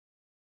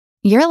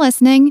You're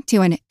listening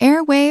to an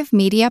Airwave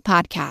Media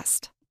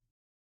Podcast.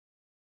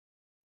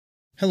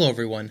 Hello,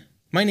 everyone.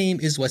 My name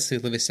is Wesley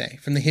Livesey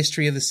from the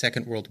History of the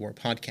Second World War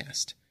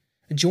podcast.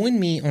 Join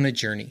me on a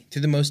journey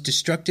through the most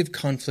destructive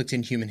conflict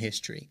in human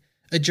history,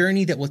 a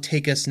journey that will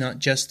take us not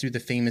just through the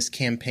famous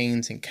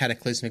campaigns and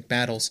cataclysmic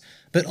battles,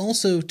 but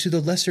also to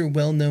the lesser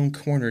well-known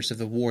corners of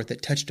the war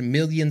that touched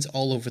millions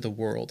all over the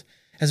world,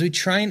 as we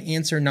try and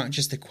answer not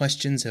just the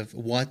questions of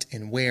what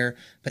and where,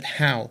 but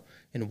how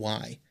and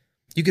why.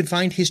 You can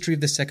find History of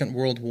the Second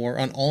World War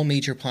on all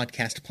major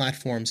podcast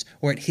platforms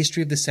or at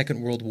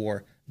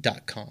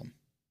historyofthesecondworldwar.com.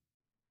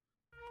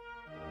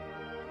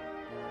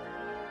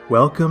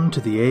 Welcome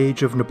to the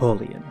Age of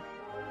Napoleon.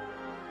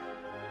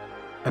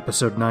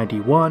 Episode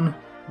 91,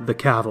 The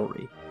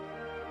Cavalry.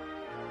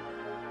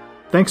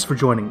 Thanks for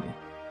joining me.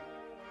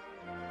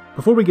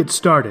 Before we get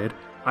started,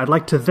 I'd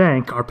like to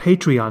thank our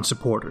Patreon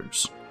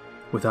supporters.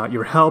 Without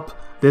your help,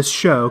 this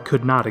show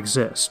could not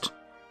exist.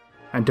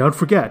 And don't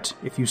forget,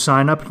 if you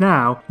sign up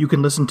now, you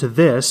can listen to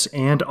this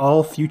and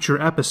all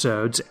future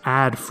episodes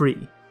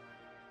ad-free.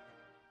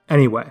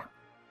 Anyway.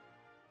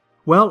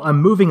 Well, I'm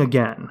moving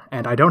again,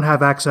 and I don't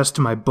have access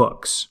to my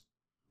books.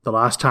 The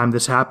last time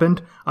this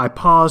happened, I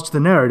paused the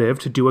narrative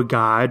to do a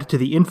guide to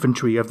the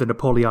infantry of the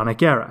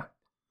Napoleonic era.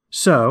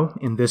 So,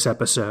 in this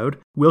episode,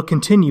 we'll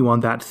continue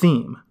on that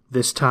theme,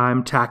 this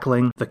time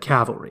tackling the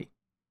cavalry.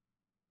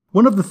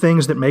 One of the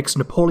things that makes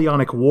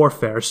Napoleonic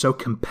warfare so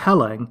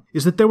compelling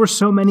is that there were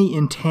so many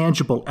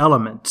intangible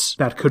elements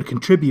that could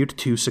contribute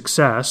to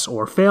success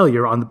or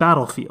failure on the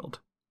battlefield.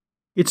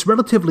 It's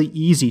relatively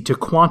easy to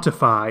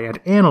quantify and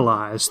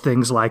analyze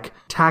things like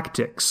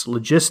tactics,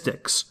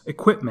 logistics,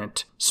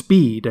 equipment,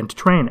 speed, and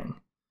training.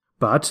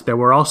 But there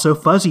were also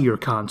fuzzier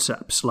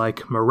concepts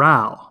like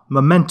morale,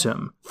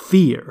 momentum,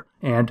 fear,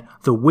 and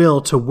the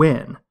will to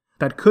win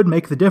that could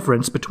make the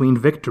difference between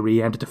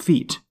victory and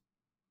defeat.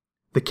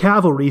 The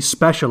cavalry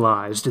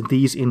specialized in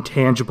these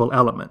intangible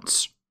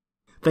elements.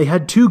 They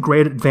had two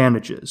great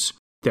advantages,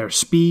 their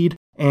speed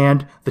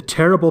and the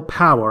terrible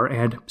power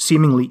and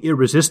seemingly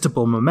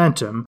irresistible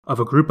momentum of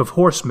a group of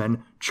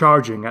horsemen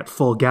charging at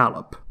full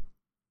gallop.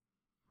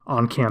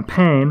 On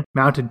campaign,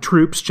 mounted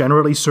troops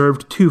generally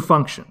served two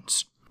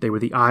functions. They were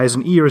the eyes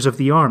and ears of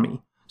the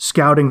army,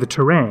 scouting the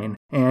terrain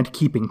and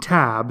keeping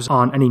tabs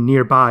on any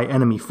nearby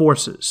enemy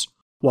forces,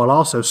 while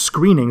also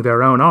screening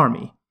their own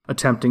army,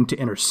 attempting to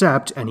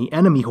intercept any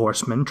enemy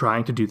horsemen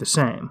trying to do the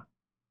same.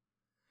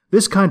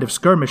 This kind of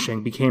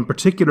skirmishing became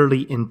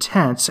particularly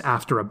intense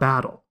after a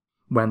battle,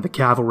 when the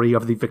cavalry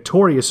of the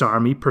victorious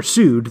army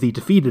pursued the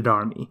defeated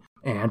army,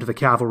 and the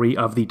cavalry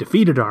of the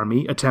defeated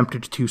army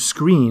attempted to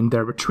screen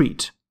their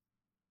retreat.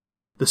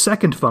 The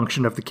second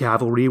function of the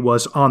cavalry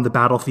was on the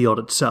battlefield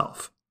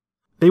itself.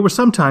 They were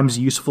sometimes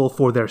useful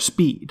for their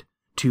speed,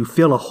 to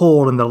fill a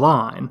hole in the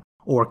line,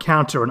 or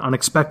counter an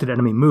unexpected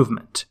enemy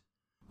movement.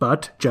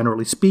 But,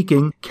 generally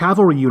speaking,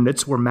 cavalry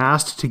units were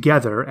massed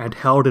together and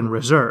held in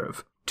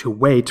reserve, to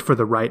wait for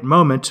the right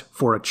moment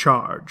for a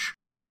charge.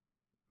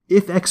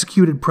 If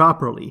executed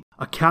properly,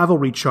 a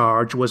cavalry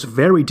charge was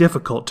very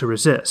difficult to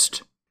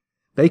resist.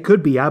 They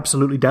could be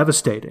absolutely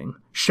devastating,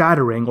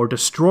 shattering or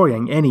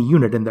destroying any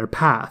unit in their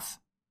path.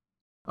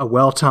 A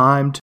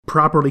well-timed,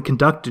 properly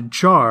conducted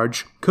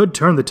charge could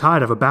turn the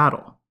tide of a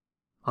battle.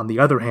 On the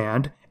other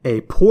hand,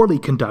 a poorly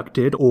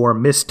conducted or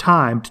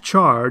mistimed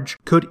charge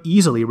could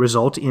easily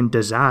result in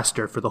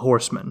disaster for the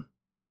horsemen.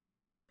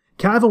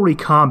 Cavalry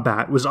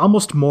combat was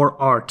almost more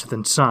art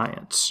than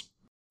science.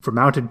 For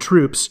mounted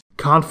troops,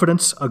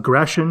 confidence,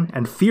 aggression,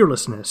 and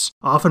fearlessness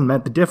often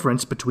meant the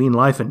difference between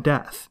life and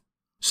death.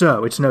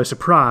 So it's no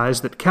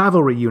surprise that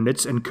cavalry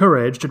units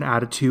encouraged an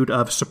attitude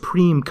of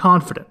supreme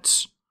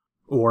confidence.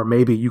 Or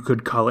maybe you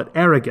could call it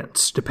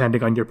arrogance,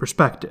 depending on your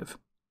perspective.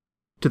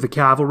 To the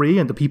cavalry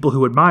and the people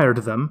who admired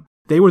them,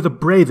 they were the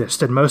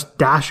bravest and most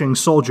dashing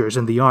soldiers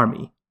in the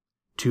army.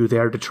 To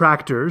their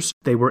detractors,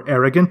 they were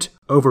arrogant,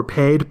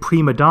 overpaid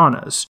prima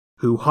donnas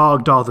who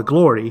hogged all the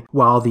glory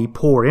while the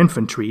poor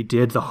infantry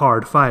did the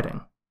hard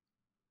fighting.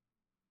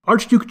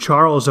 Archduke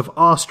Charles of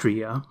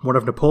Austria, one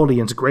of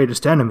Napoleon's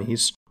greatest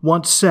enemies,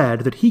 once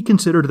said that he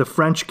considered the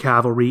French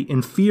cavalry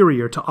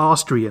inferior to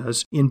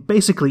Austria's in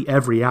basically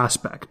every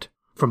aspect,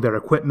 from their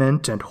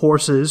equipment and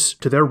horses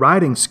to their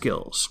riding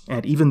skills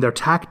and even their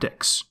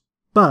tactics.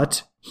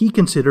 But he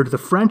considered the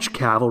French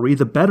cavalry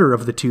the better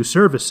of the two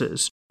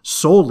services,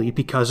 solely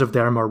because of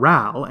their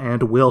morale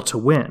and will to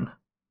win.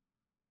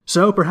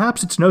 So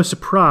perhaps it's no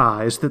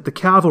surprise that the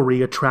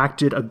cavalry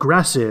attracted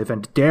aggressive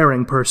and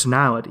daring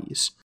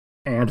personalities,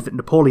 and that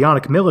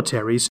Napoleonic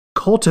militaries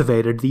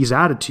cultivated these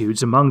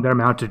attitudes among their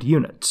mounted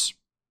units.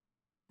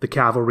 The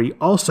cavalry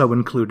also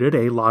included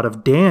a lot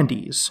of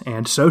dandies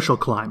and social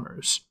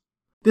climbers.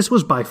 This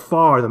was by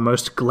far the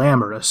most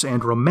glamorous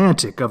and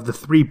romantic of the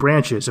three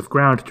branches of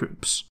ground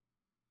troops.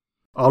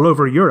 All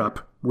over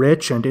Europe,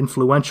 rich and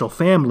influential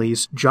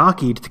families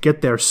jockeyed to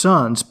get their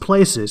sons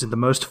places in the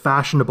most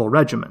fashionable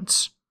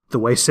regiments, the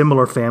way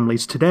similar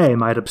families today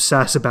might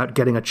obsess about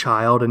getting a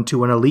child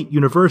into an elite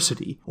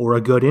university or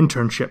a good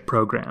internship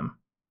program.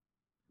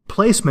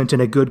 Placement in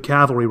a good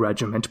cavalry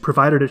regiment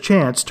provided a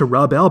chance to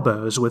rub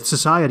elbows with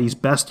society's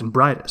best and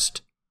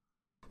brightest.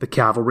 The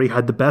cavalry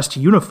had the best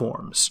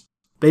uniforms.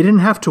 They didn't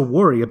have to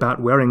worry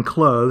about wearing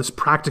clothes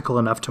practical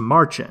enough to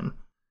march in,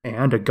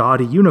 and a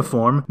gaudy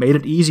uniform made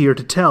it easier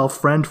to tell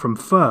friend from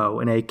foe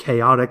in a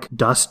chaotic,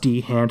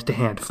 dusty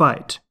hand-to-hand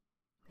fight.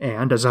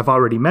 And, as I've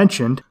already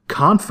mentioned,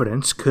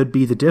 confidence could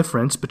be the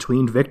difference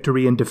between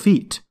victory and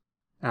defeat.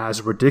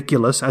 As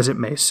ridiculous as it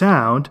may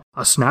sound,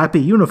 a snappy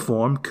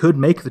uniform could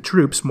make the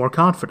troops more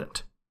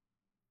confident.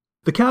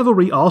 The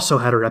cavalry also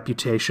had a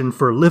reputation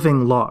for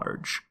living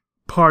large.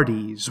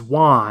 Parties,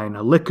 wine,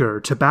 liquor,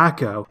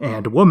 tobacco,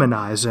 and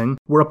womanizing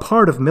were a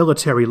part of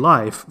military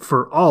life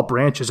for all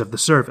branches of the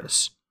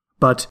service,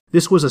 but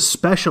this was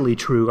especially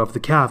true of the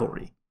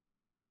cavalry.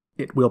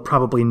 It will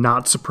probably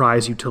not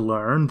surprise you to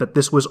learn that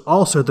this was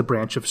also the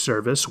branch of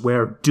service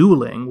where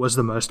dueling was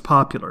the most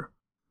popular.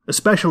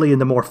 Especially in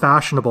the more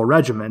fashionable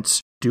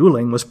regiments,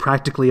 dueling was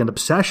practically an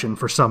obsession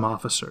for some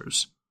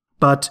officers.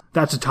 But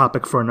that's a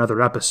topic for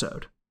another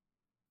episode.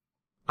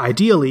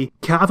 Ideally,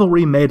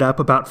 cavalry made up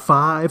about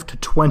 5 to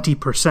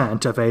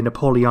 20% of a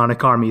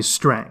Napoleonic army's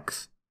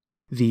strength.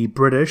 The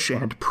British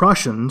and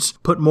Prussians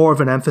put more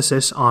of an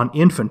emphasis on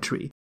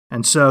infantry,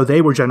 and so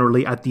they were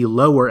generally at the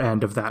lower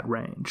end of that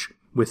range,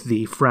 with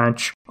the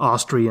French,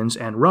 Austrians,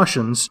 and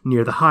Russians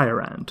near the higher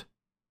end.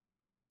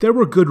 There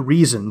were good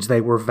reasons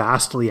they were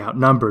vastly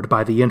outnumbered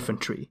by the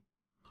infantry.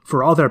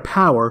 For all their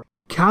power,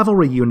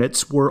 cavalry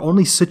units were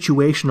only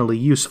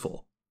situationally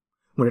useful.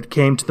 When it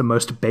came to the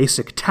most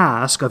basic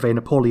task of a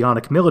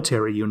Napoleonic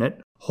military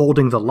unit,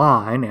 holding the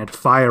line and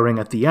firing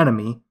at the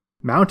enemy,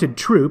 mounted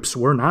troops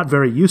were not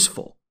very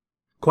useful.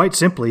 Quite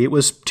simply, it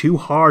was too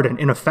hard and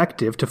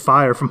ineffective to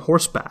fire from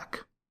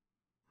horseback.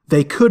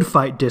 They could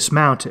fight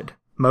dismounted.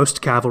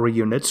 Most cavalry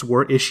units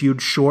were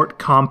issued short,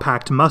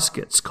 compact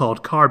muskets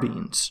called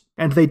carbines,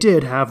 and they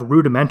did have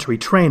rudimentary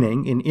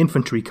training in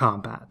infantry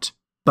combat.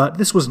 But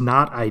this was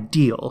not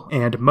ideal,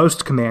 and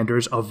most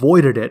commanders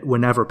avoided it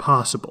whenever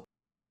possible.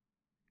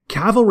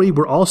 Cavalry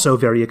were also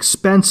very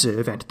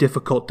expensive and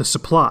difficult to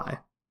supply.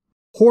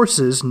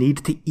 Horses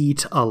need to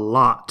eat a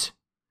lot.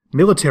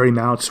 Military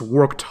mounts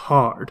worked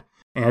hard,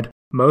 and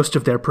most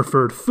of their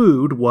preferred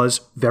food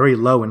was very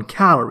low in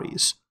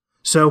calories.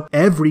 So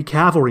every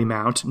cavalry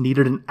mount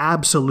needed an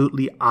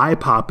absolutely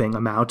eye-popping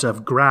amount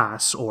of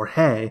grass or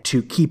hay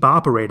to keep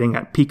operating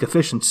at peak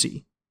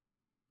efficiency.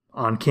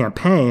 On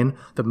campaign,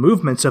 the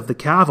movements of the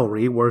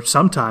cavalry were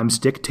sometimes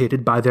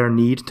dictated by their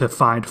need to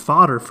find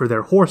fodder for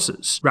their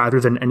horses,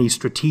 rather than any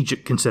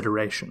strategic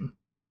consideration.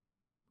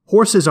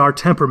 Horses are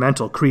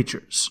temperamental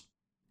creatures.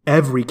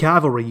 Every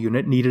cavalry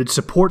unit needed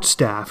support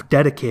staff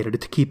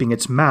dedicated to keeping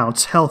its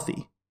mounts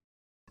healthy.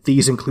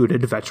 These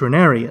included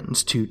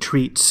veterinarians to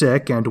treat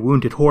sick and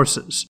wounded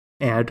horses,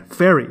 and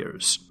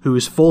farriers,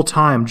 whose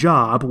full-time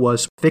job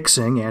was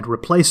fixing and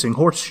replacing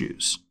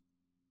horseshoes.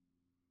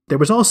 There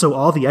was also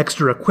all the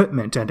extra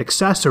equipment and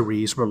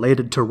accessories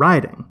related to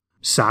riding,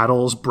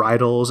 saddles,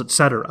 bridles,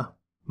 etc.,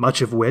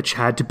 much of which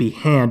had to be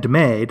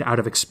handmade out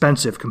of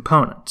expensive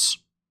components.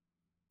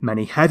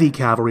 Many heavy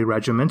cavalry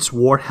regiments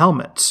wore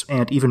helmets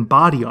and even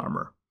body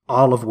armor,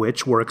 all of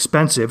which were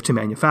expensive to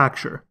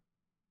manufacture.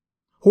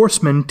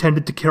 Horsemen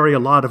tended to carry a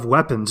lot of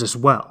weapons as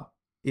well.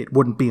 It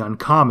wouldn't be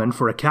uncommon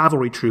for a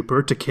cavalry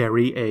trooper to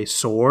carry a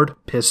sword,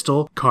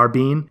 pistol,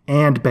 carbine,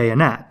 and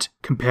bayonet,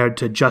 compared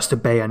to just a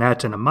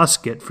bayonet and a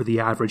musket for the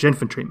average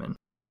infantryman.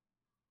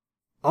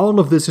 All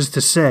of this is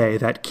to say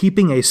that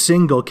keeping a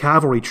single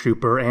cavalry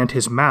trooper and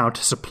his mount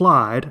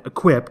supplied,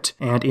 equipped,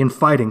 and in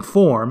fighting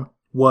form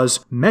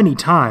was many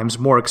times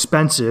more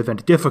expensive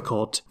and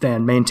difficult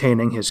than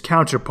maintaining his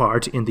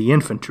counterpart in the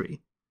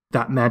infantry.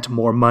 That meant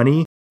more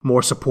money,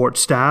 more support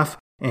staff,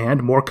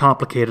 and more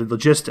complicated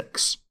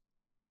logistics.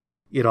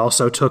 It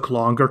also took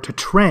longer to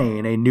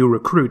train a new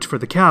recruit for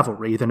the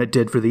cavalry than it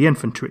did for the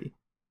infantry.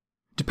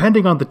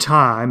 Depending on the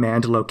time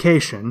and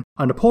location,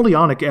 a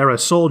Napoleonic-era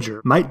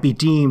soldier might be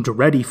deemed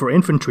ready for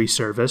infantry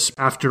service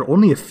after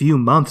only a few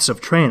months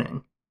of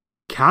training.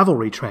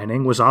 Cavalry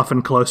training was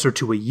often closer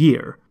to a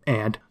year,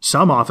 and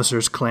some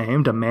officers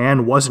claimed a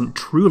man wasn't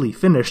truly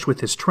finished with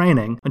his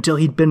training until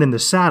he'd been in the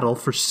saddle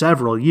for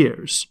several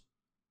years.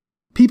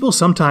 People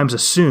sometimes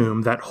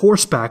assume that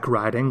horseback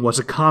riding was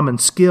a common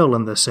skill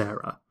in this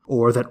era,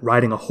 or that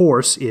riding a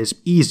horse is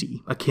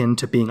easy, akin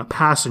to being a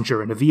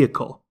passenger in a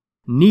vehicle.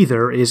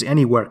 Neither is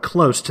anywhere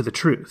close to the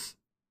truth.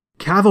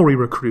 Cavalry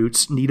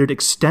recruits needed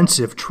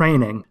extensive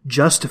training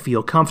just to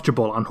feel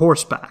comfortable on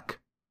horseback,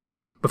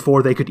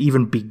 before they could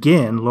even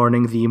begin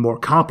learning the more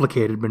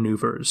complicated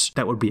maneuvers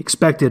that would be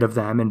expected of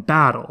them in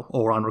battle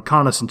or on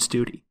reconnaissance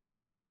duty.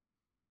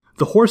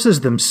 The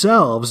horses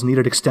themselves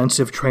needed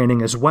extensive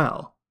training as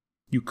well.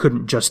 You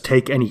couldn't just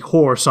take any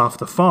horse off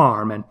the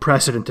farm and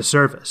press it into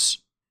service.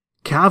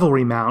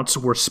 Cavalry mounts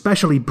were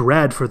specially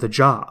bred for the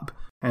job,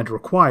 and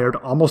required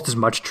almost as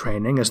much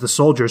training as the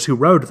soldiers who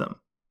rode them.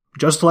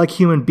 Just like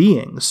human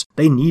beings,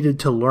 they needed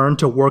to learn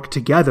to work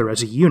together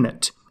as a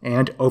unit,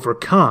 and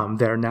overcome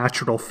their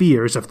natural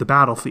fears of the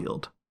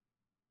battlefield.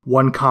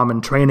 One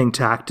common training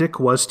tactic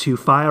was to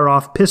fire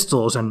off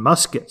pistols and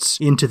muskets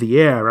into the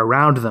air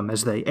around them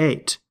as they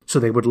ate, so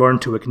they would learn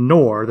to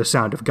ignore the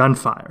sound of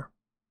gunfire.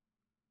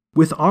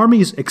 With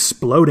armies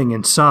exploding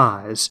in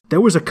size,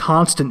 there was a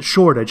constant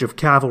shortage of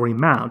cavalry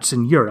mounts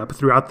in Europe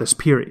throughout this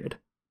period.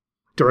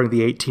 During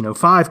the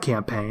 1805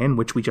 campaign,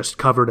 which we just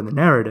covered in the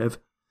narrative,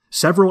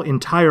 several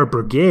entire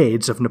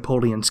brigades of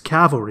Napoleon's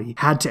cavalry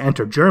had to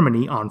enter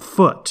Germany on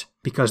foot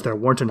because there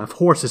weren't enough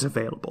horses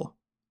available.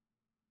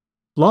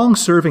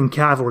 Long-serving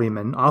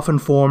cavalrymen often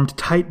formed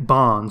tight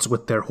bonds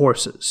with their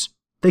horses.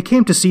 They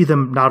came to see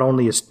them not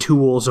only as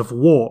tools of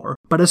war,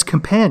 but as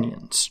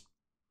companions.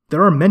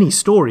 There are many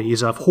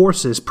stories of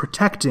horses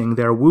protecting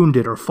their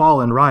wounded or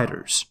fallen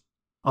riders,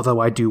 although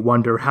I do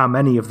wonder how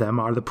many of them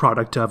are the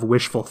product of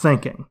wishful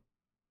thinking.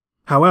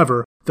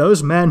 However,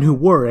 those men who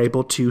were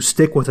able to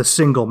stick with a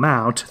single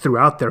mount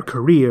throughout their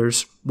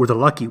careers were the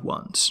lucky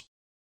ones.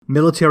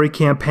 Military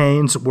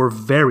campaigns were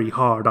very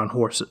hard on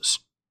horses.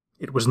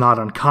 It was not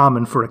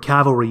uncommon for a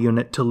cavalry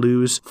unit to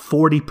lose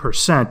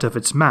 40% of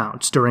its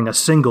mounts during a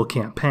single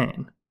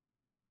campaign.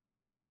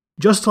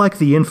 Just like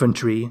the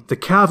infantry, the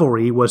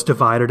cavalry was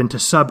divided into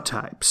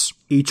subtypes,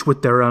 each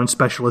with their own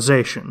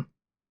specialization.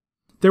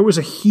 There was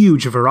a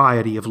huge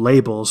variety of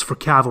labels for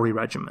cavalry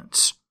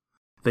regiments.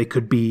 They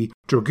could be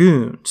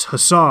dragoons,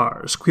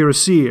 hussars,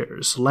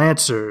 cuirassiers,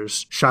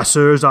 lancers,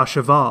 chasseurs à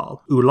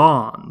cheval,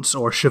 uhlans,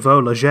 or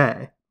chevaux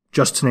légers,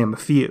 just to name a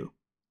few.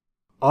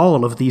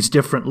 All of these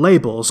different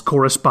labels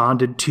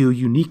corresponded to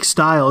unique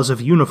styles of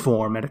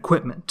uniform and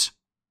equipment.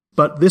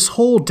 But this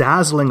whole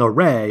dazzling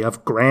array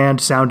of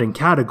grand-sounding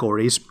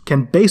categories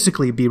can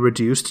basically be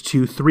reduced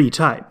to 3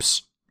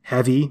 types: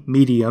 heavy,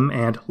 medium,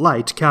 and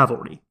light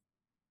cavalry.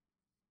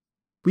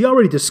 We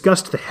already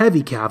discussed the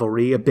heavy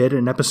cavalry a bit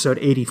in episode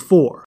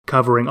 84,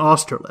 covering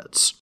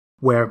Austerlitz,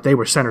 where they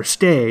were center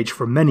stage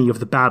for many of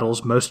the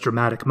battle's most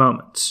dramatic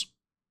moments.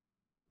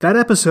 That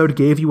episode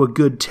gave you a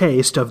good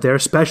taste of their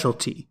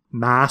specialty,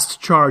 massed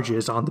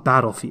charges on the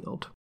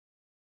battlefield.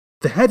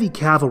 The heavy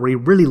cavalry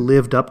really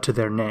lived up to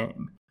their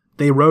name.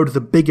 They rode the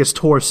biggest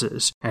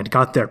horses and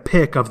got their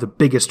pick of the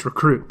biggest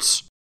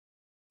recruits.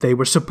 They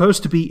were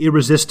supposed to be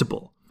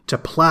irresistible, to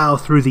plow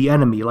through the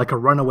enemy like a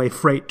runaway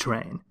freight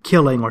train,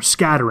 killing or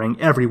scattering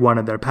everyone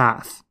in their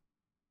path.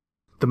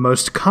 The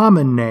most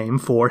common name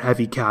for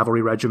heavy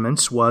cavalry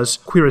regiments was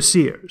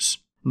cuirassiers,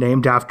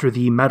 named after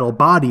the metal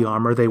body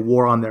armor they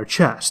wore on their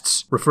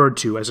chests, referred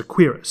to as a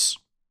cuirass.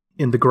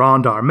 In the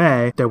Grande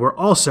Armée, there were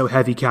also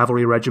heavy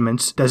cavalry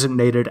regiments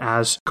designated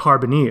as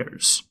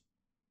carbineers.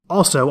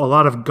 Also, a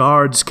lot of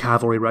Guards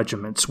cavalry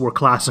regiments were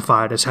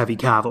classified as heavy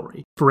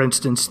cavalry, for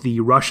instance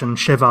the Russian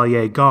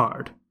Chevalier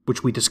Guard,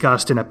 which we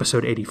discussed in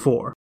episode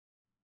 84.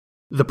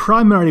 The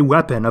primary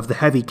weapon of the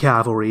heavy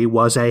cavalry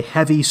was a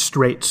heavy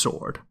straight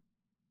sword.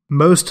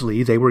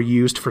 Mostly they were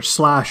used for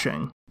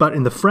slashing, but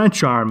in the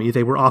French army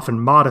they were often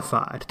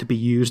modified to be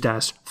used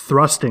as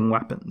thrusting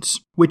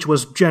weapons, which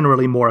was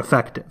generally more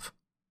effective.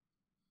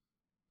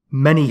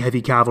 Many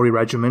heavy cavalry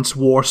regiments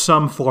wore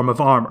some form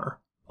of armor.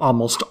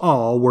 Almost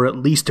all were at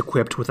least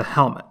equipped with a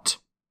helmet.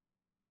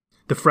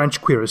 The French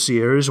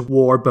cuirassiers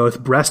wore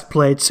both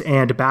breastplates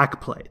and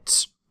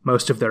backplates.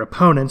 Most of their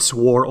opponents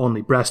wore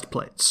only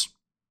breastplates.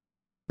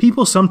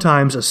 People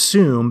sometimes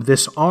assume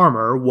this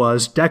armor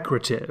was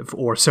decorative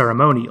or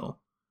ceremonial,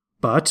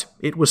 but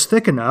it was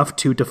thick enough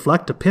to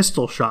deflect a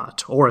pistol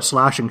shot or a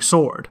slashing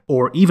sword,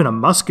 or even a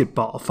musket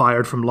ball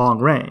fired from long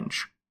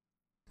range.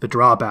 The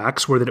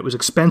drawbacks were that it was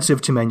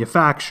expensive to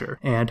manufacture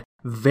and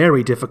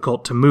very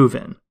difficult to move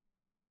in.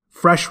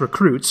 Fresh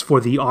recruits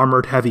for the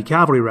armored heavy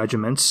cavalry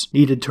regiments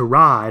needed to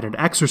ride and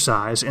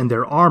exercise in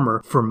their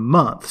armor for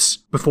months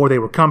before they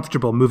were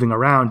comfortable moving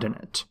around in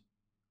it.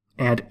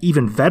 And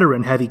even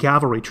veteran heavy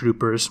cavalry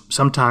troopers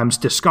sometimes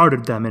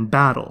discarded them in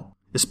battle,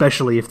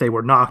 especially if they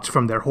were knocked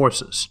from their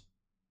horses.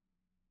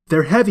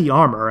 Their heavy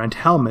armor and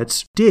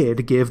helmets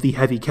did give the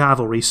heavy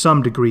cavalry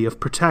some degree of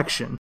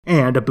protection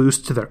and a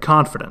boost to their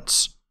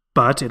confidence,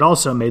 but it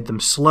also made them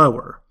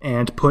slower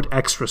and put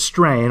extra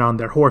strain on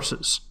their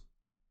horses.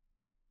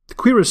 The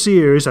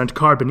cuirassiers and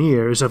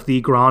carbineers of the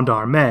Grande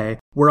Armée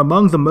were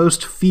among the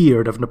most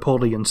feared of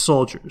Napoleon's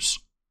soldiers.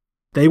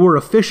 They were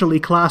officially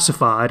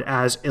classified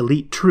as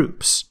elite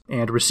troops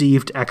and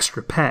received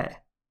extra pay.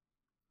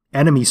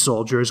 Enemy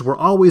soldiers were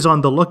always on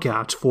the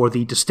lookout for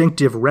the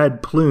distinctive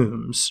red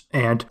plumes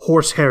and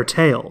horsehair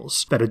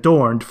tails that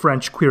adorned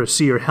French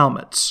cuirassier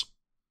helmets.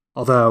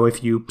 Although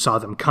if you saw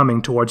them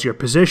coming towards your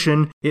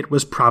position, it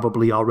was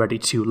probably already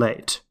too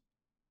late.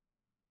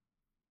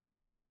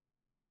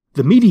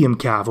 The medium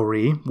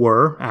cavalry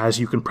were, as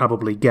you can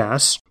probably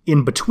guess,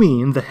 in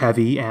between the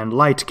heavy and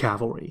light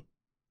cavalry.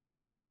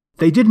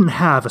 They didn't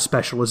have a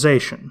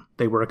specialization.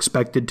 They were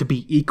expected to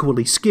be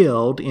equally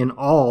skilled in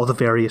all the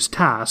various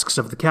tasks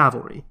of the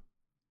cavalry.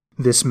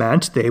 This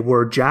meant they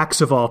were jacks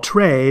of all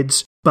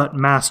trades, but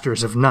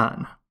masters of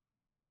none.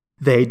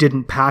 They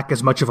didn't pack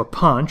as much of a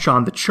punch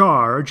on the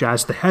charge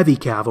as the heavy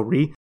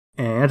cavalry,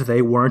 and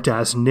they weren't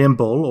as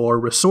nimble or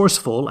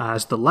resourceful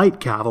as the light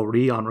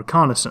cavalry on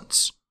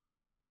reconnaissance.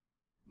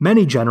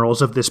 Many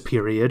generals of this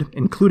period,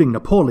 including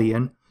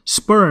Napoleon,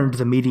 spurned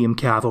the medium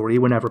cavalry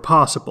whenever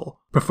possible,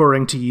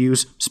 preferring to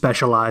use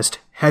specialized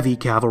heavy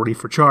cavalry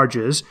for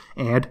charges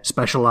and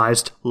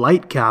specialized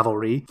light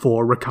cavalry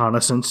for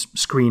reconnaissance,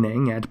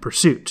 screening, and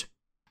pursuit.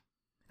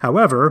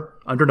 However,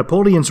 under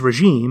Napoleon's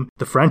regime,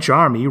 the French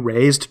army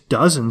raised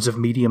dozens of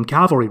medium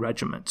cavalry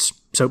regiments,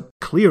 so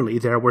clearly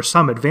there were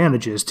some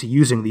advantages to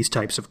using these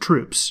types of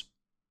troops.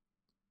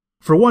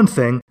 For one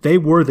thing, they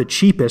were the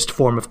cheapest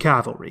form of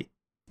cavalry.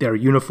 Their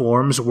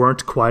uniforms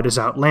weren't quite as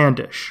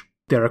outlandish,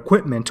 their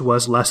equipment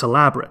was less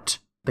elaborate,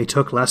 they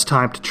took less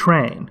time to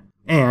train,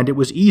 and it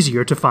was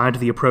easier to find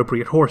the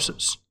appropriate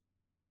horses.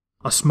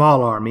 A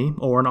small army,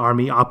 or an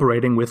army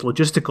operating with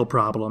logistical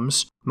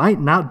problems, might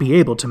not be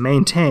able to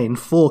maintain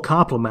full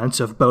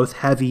complements of both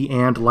heavy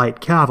and light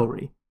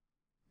cavalry.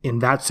 In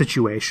that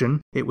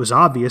situation, it was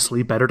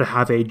obviously better to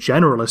have a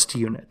generalist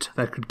unit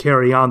that could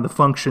carry on the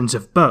functions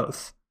of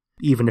both,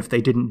 even if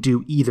they didn't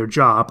do either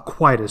job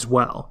quite as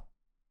well.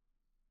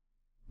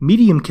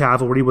 Medium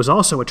cavalry was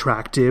also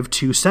attractive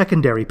to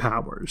secondary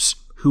powers,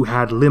 who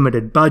had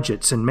limited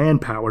budgets and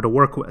manpower to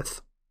work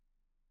with.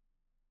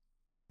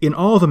 In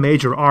all the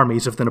major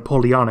armies of the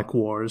Napoleonic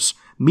Wars,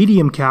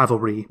 medium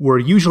cavalry were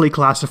usually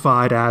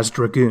classified as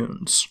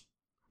dragoons.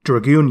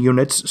 Dragoon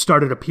units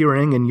started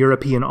appearing in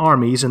European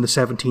armies in the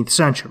 17th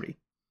century.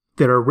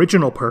 Their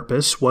original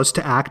purpose was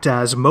to act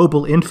as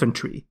mobile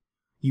infantry,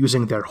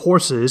 using their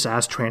horses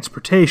as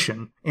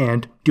transportation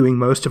and doing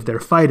most of their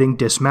fighting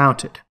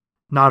dismounted,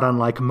 not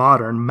unlike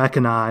modern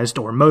mechanized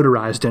or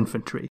motorized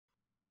infantry.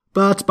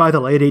 But by the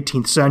late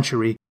 18th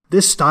century,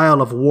 this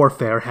style of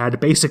warfare had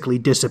basically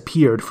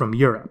disappeared from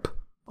Europe,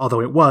 although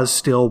it was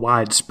still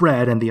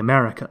widespread in the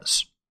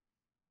Americas.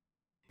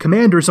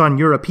 Commanders on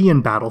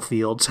European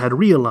battlefields had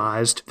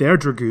realized their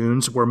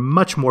dragoons were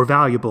much more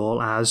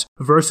valuable as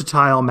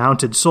versatile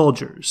mounted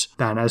soldiers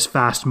than as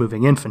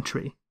fast-moving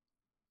infantry.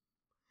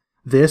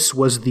 This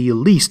was the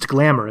least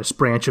glamorous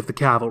branch of the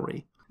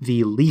cavalry,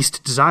 the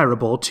least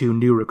desirable to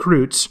new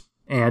recruits,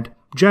 and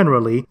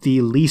generally the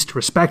least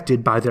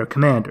respected by their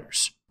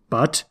commanders.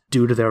 But,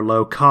 due to their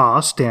low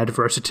cost and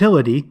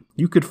versatility,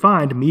 you could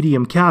find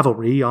medium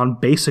cavalry on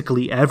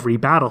basically every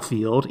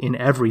battlefield in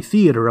every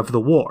theater of the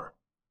war.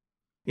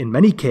 In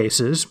many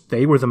cases,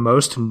 they were the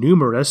most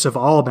numerous of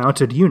all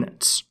mounted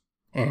units,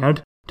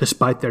 and,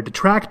 despite their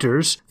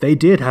detractors, they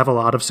did have a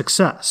lot of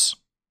success.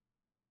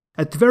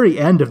 At the very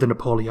end of the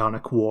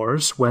Napoleonic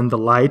Wars, when the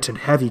light and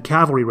heavy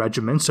cavalry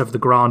regiments of the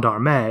Grande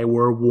Armée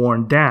were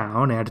worn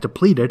down and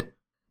depleted,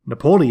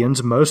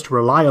 Napoleon's most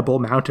reliable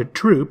mounted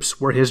troops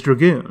were his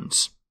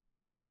dragoons.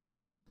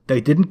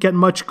 They didn't get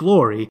much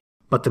glory,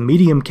 but the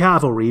medium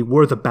cavalry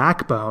were the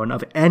backbone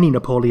of any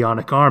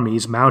Napoleonic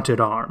army's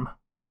mounted arm.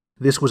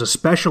 This was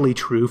especially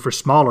true for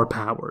smaller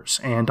powers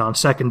and on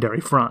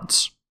secondary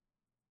fronts.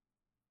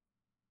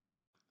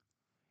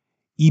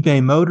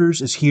 eBay Motors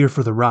is here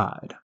for the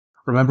ride.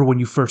 Remember when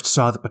you first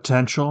saw the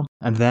potential,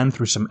 and then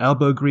through some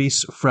elbow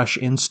grease, fresh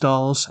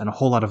installs, and a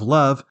whole lot of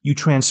love, you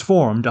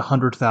transformed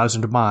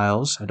 100,000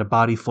 miles and a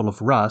body full of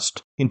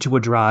rust into a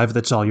drive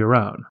that's all your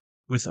own.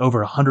 With over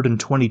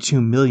 122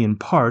 million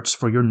parts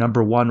for your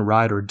number one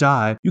ride or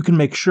die, you can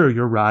make sure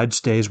your ride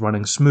stays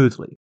running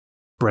smoothly.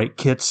 Brake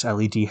kits,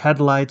 LED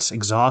headlights,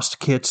 exhaust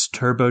kits,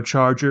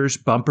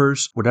 turbochargers,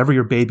 bumpers, whatever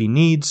your baby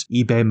needs,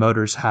 eBay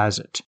Motors has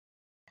it.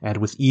 And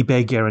with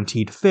eBay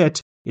Guaranteed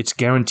Fit, it's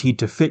guaranteed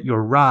to fit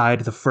your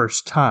ride the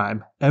first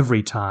time,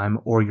 every time,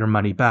 or your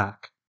money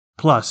back.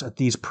 Plus, at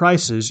these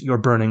prices, you're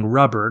burning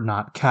rubber,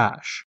 not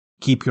cash.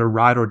 Keep your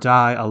ride or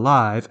die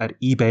alive at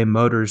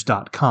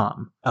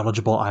ebaymotors.com.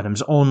 Eligible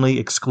items only,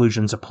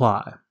 exclusions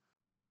apply.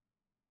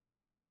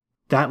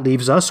 That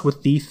leaves us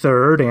with the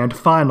third and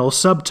final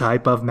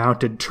subtype of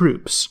mounted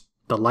troops,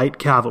 the light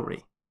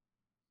cavalry.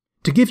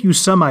 To give you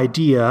some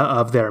idea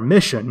of their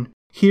mission,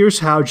 here's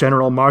how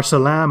General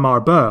Marcellin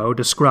Marbeau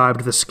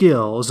described the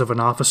skills of an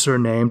officer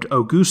named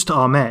Auguste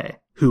Aumé,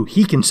 who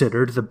he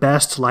considered the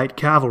best light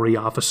cavalry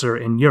officer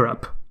in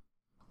Europe.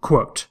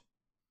 Quote,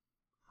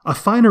 "A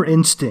finer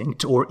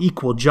instinct or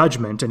equal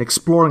judgment in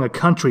exploring a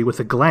country with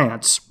a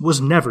glance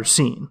was never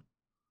seen.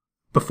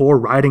 Before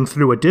riding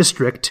through a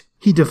district,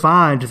 he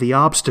divined the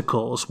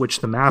obstacles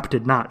which the map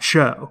did not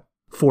show,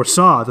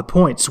 foresaw the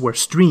points where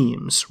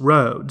streams,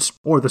 roads,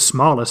 or the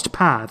smallest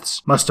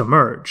paths must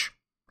emerge,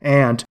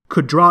 and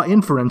could draw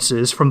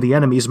inferences from the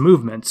enemy's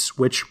movements,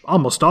 which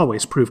almost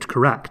always proved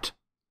correct."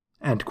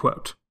 End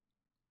quote.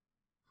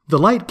 The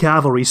light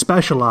cavalry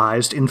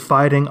specialized in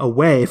fighting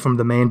away from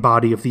the main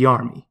body of the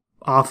army,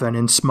 often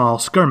in small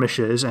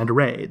skirmishes and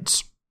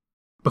raids.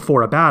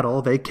 Before a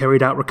battle, they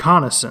carried out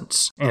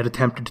reconnaissance and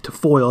attempted to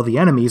foil the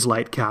enemy's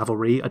light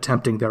cavalry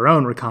attempting their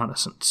own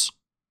reconnaissance.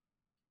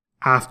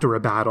 After a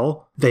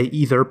battle, they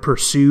either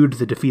pursued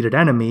the defeated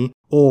enemy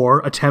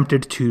or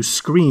attempted to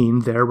screen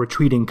their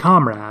retreating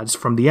comrades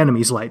from the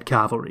enemy's light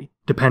cavalry,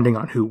 depending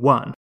on who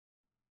won.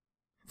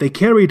 They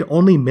carried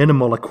only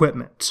minimal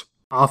equipment,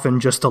 often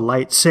just a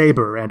light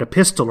saber and a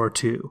pistol or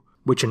two,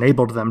 which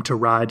enabled them to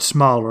ride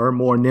smaller,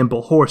 more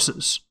nimble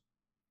horses.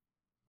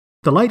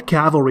 The light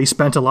cavalry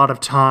spent a lot of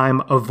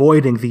time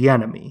avoiding the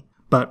enemy,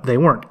 but they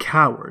weren't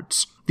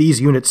cowards.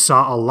 These units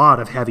saw a lot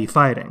of heavy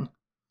fighting.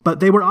 But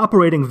they were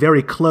operating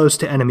very close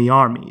to enemy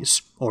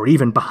armies, or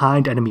even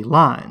behind enemy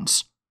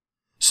lines.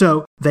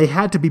 So they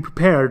had to be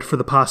prepared for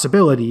the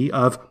possibility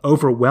of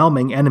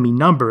overwhelming enemy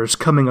numbers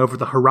coming over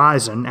the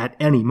horizon at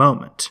any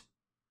moment.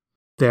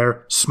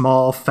 Their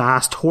small,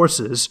 fast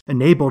horses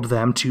enabled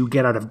them to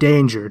get out of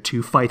danger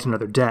to fight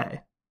another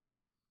day.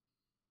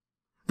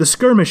 The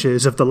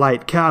skirmishes of the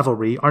light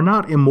cavalry are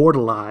not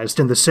immortalized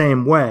in the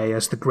same way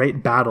as the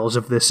great battles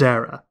of this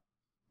era.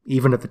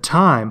 Even at the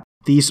time,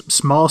 these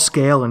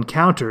small-scale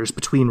encounters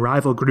between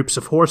rival groups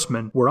of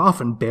horsemen were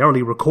often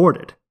barely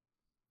recorded.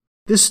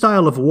 This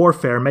style of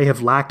warfare may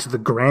have lacked the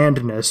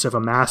grandness of a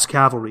mass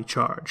cavalry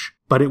charge,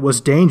 but it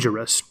was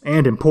dangerous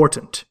and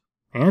important,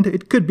 and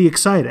it could be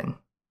exciting.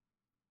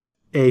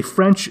 A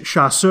French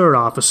chasseur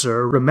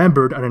officer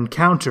remembered an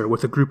encounter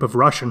with a group of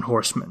Russian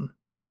horsemen.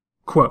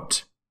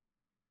 Quote,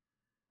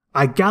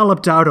 "I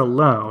galloped out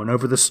alone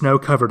over the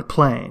snow-covered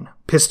plain,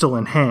 pistol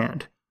in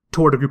hand,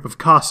 toward a group of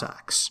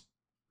Cossacks,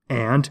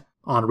 and,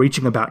 on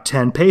reaching about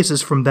 10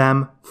 paces from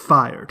them,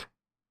 fired.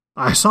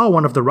 I saw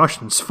one of the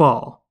Russians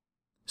fall.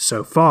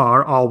 So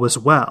far, all was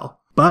well,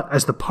 but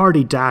as the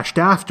party dashed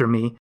after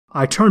me,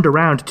 I turned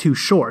around too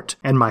short,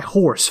 and my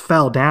horse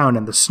fell down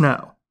in the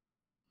snow.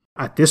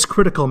 At this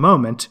critical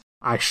moment,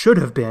 I should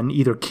have been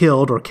either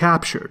killed or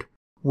captured,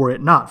 were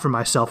it not for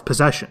my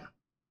self-possession.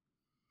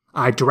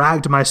 I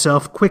dragged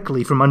myself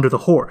quickly from under the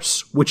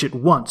horse, which at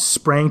once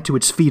sprang to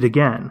its feet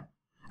again,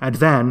 and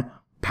then,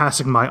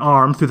 passing my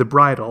arm through the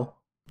bridle,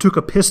 took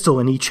a pistol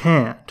in each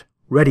hand,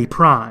 ready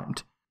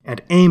primed,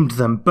 and aimed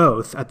them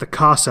both at the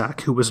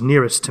Cossack who was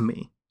nearest to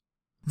me.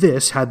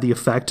 This had the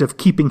effect of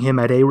keeping him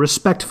at a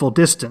respectful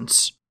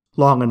distance,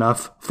 long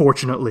enough,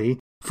 fortunately,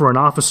 for an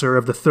officer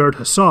of the 3rd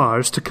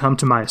Hussars to come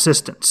to my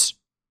assistance.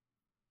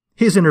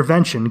 His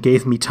intervention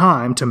gave me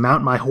time to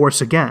mount my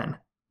horse again.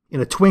 In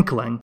a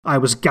twinkling, I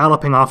was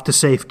galloping off to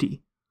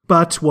safety,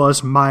 but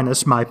was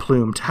minus my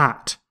plumed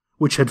hat,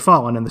 which had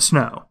fallen in the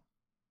snow.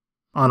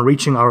 On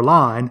reaching our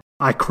line,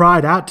 I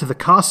cried out to the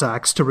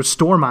Cossacks to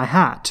restore my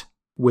hat,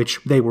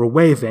 which they were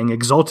waving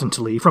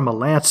exultantly from a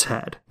lance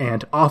head,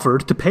 and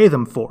offered to pay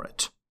them for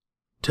it.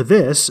 To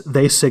this,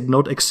 they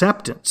signaled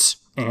acceptance,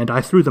 and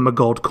I threw them a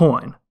gold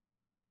coin."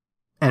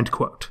 End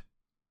quote.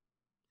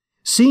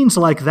 Scenes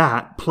like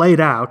that played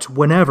out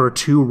whenever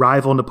two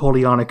rival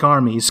Napoleonic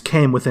armies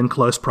came within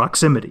close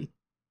proximity.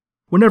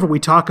 Whenever we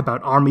talk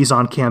about armies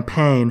on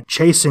campaign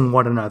chasing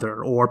one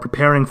another or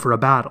preparing for a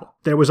battle,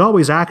 there was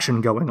always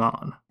action going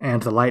on,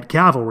 and the light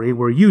cavalry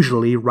were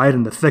usually right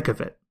in the thick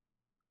of it.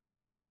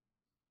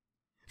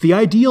 The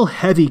ideal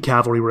heavy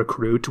cavalry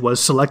recruit was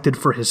selected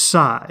for his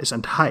size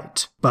and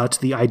height, but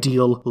the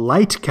ideal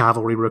light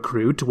cavalry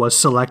recruit was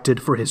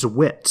selected for his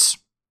wits.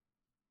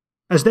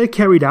 As they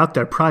carried out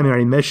their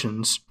primary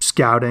missions,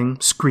 scouting,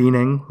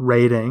 screening,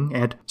 raiding,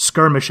 and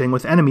skirmishing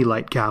with enemy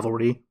light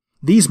cavalry,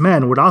 these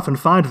men would often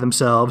find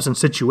themselves in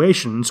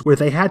situations where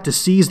they had to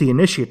seize the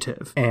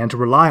initiative and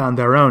rely on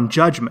their own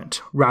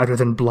judgment rather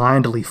than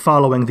blindly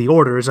following the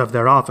orders of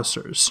their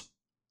officers.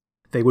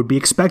 They would be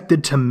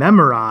expected to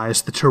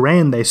memorize the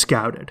terrain they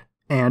scouted,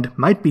 and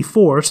might be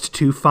forced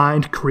to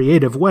find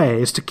creative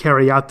ways to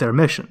carry out their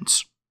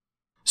missions.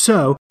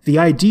 So, the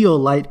ideal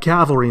light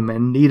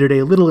cavalryman needed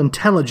a little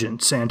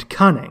intelligence and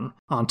cunning,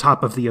 on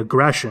top of the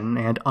aggression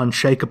and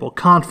unshakable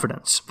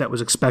confidence that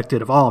was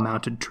expected of all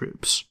mounted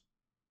troops.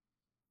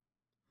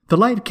 The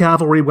light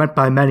cavalry went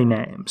by many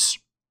names.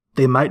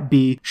 They might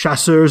be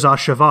chasseurs à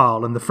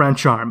cheval in the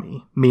French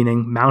army,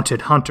 meaning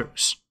mounted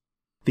hunters.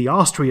 The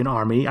Austrian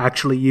army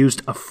actually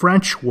used a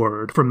French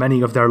word for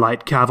many of their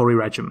light cavalry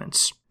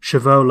regiments,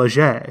 chevaux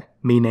légers,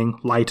 meaning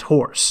light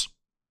horse.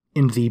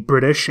 In the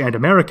British and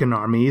American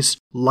armies,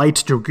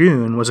 light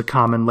dragoon was a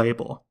common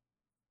label.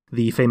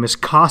 The famous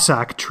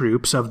Cossack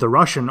troops of the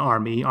Russian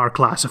army are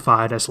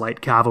classified as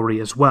light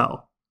cavalry as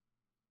well.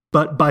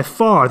 But by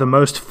far the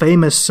most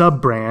famous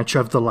sub-branch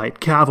of the light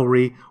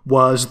cavalry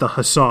was the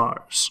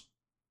Hussars.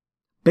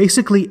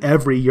 Basically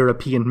every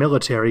European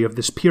military of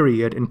this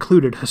period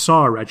included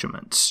Hussar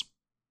regiments.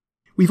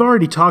 We've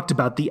already talked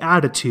about the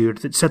attitude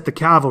that set the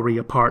cavalry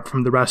apart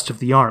from the rest of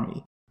the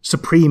army: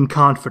 supreme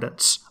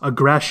confidence,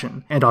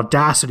 aggression, and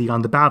audacity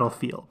on the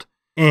battlefield,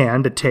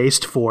 and a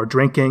taste for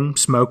drinking,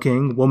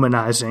 smoking,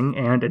 womanizing,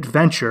 and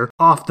adventure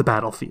off the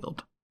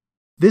battlefield.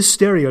 This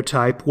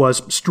stereotype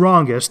was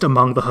strongest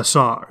among the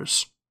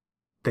Hussars.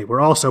 They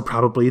were also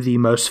probably the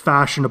most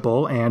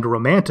fashionable and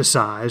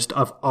romanticized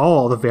of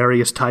all the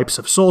various types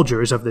of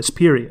soldiers of this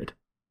period.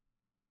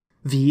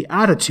 The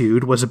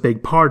attitude was a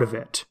big part of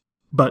it,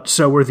 but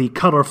so were the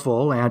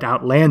colorful and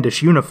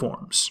outlandish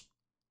uniforms,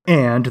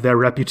 and their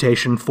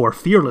reputation for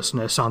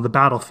fearlessness on the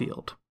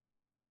battlefield.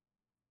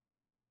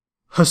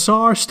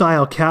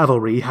 Hussar-style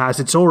cavalry has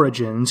its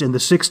origins in the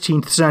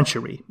 16th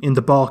century in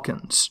the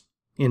Balkans.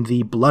 In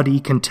the bloody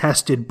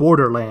contested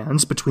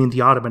borderlands between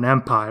the Ottoman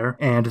Empire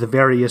and the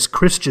various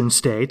Christian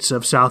states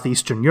of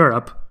southeastern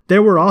Europe,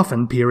 there were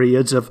often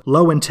periods of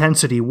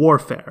low-intensity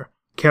warfare,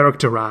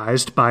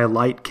 characterized by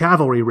light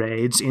cavalry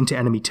raids into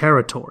enemy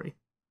territory.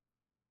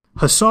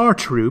 Hussar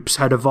troops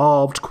had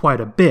evolved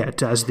quite a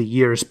bit as the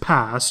years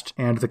passed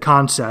and the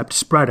concept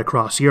spread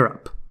across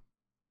Europe.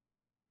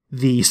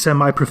 The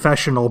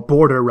semi-professional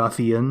border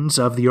ruffians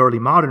of the early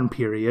modern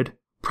period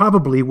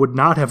probably would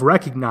not have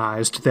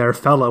recognized their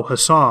fellow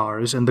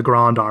hussars in the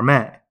Grande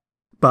Armée,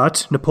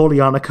 but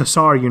Napoleonic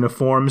hussar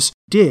uniforms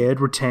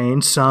did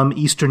retain some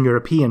Eastern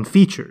European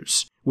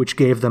features, which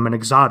gave them an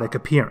exotic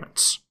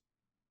appearance.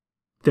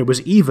 There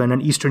was even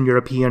an Eastern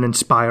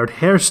European-inspired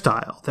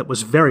hairstyle that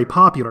was very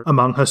popular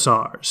among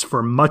hussars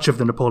for much of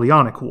the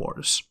Napoleonic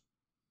Wars.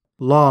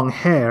 Long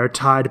hair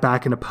tied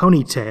back in a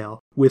ponytail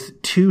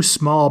with two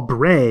small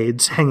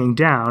braids hanging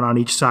down on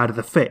each side of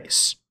the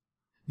face.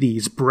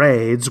 These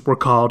braids were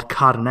called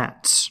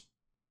cotonettes.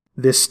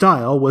 This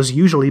style was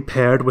usually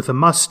paired with a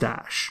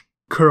mustache,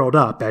 curled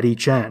up at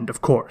each end,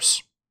 of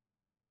course.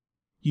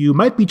 You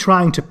might be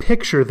trying to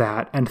picture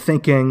that and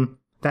thinking,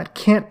 that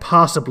can't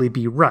possibly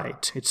be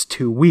right, it's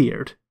too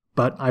weird.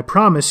 But I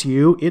promise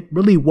you, it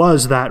really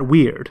was that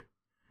weird.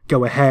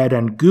 Go ahead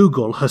and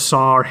Google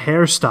hussar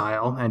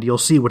hairstyle and you'll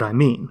see what I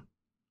mean.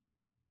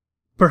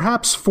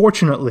 Perhaps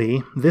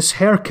fortunately, this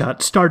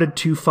haircut started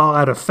to fall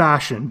out of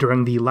fashion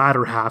during the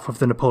latter half of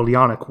the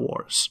Napoleonic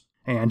Wars,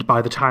 and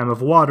by the time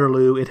of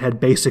Waterloo it had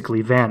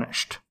basically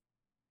vanished.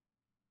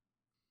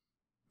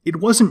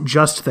 It wasn't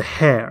just the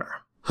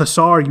hair.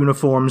 Hussar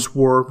uniforms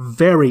were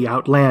very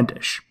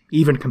outlandish,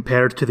 even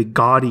compared to the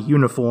gaudy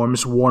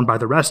uniforms worn by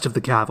the rest of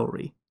the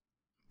cavalry.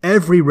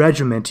 Every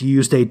regiment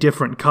used a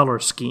different color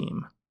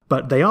scheme,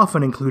 but they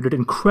often included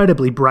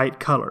incredibly bright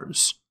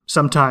colors,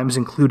 sometimes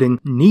including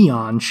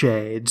neon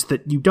shades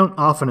that you don't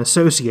often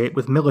associate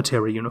with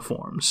military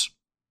uniforms.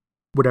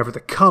 Whatever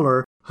the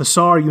color,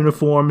 hussar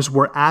uniforms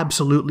were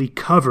absolutely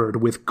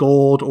covered with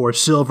gold or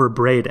silver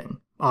braiding,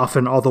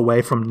 often all the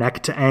way from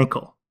neck to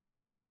ankle.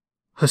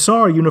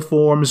 Hussar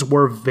uniforms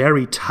were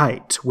very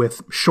tight,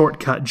 with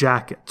short-cut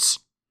jackets.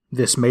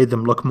 This made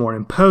them look more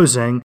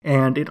imposing,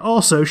 and it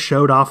also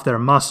showed off their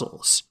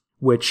muscles,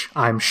 which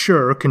I'm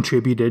sure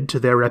contributed to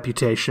their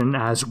reputation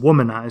as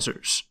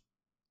womanizers.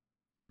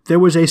 There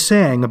was a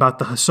saying about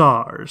the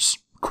hussars,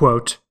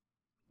 quote,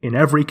 "In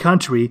every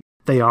country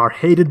they are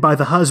hated by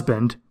the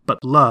husband,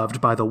 but loved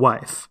by the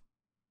wife."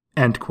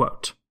 End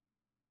quote.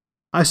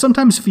 I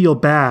sometimes feel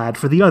bad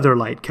for the other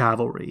light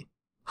cavalry.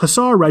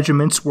 Hussar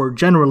regiments were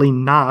generally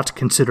not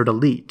considered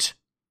elite.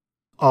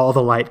 All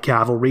the light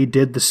cavalry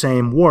did the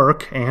same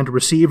work and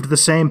received the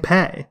same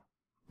pay,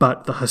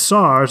 but the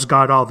hussars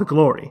got all the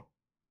glory.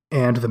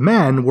 And the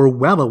men were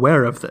well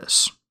aware of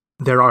this.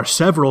 There are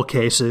several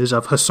cases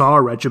of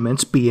hussar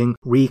regiments being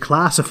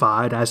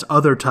reclassified as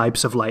other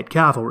types of light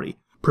cavalry,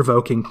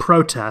 provoking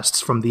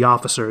protests from the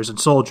officers and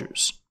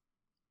soldiers.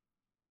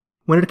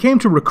 When it came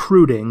to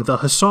recruiting, the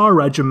hussar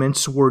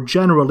regiments were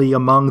generally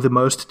among the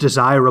most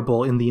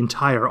desirable in the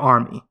entire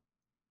army.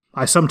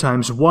 I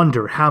sometimes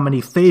wonder how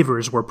many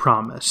favors were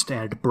promised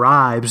and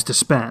bribes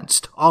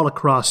dispensed all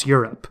across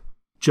Europe,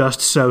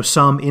 just so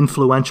some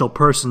influential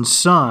person's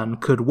son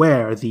could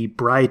wear the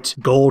bright,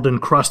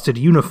 gold-encrusted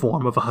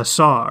uniform of a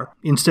hussar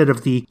instead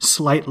of the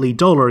slightly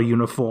duller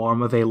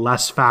uniform of a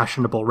less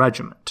fashionable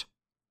regiment.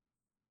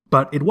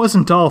 But it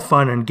wasn't all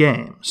fun and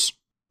games.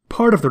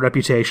 Part of the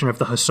reputation of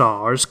the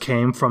hussars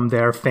came from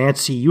their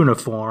fancy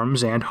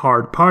uniforms and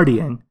hard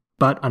partying,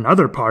 but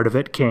another part of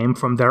it came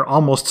from their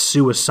almost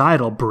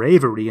suicidal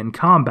bravery in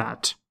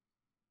combat.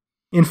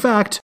 In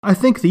fact, I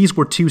think these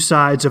were two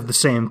sides of the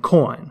same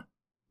coin.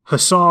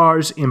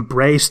 Hussars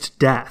embraced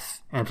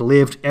death and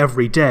lived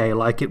every day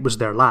like it was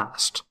their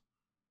last.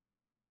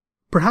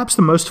 Perhaps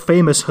the most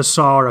famous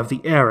hussar of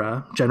the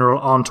era, General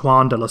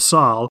Antoine de La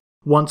Salle,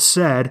 once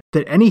said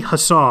that any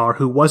hussar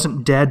who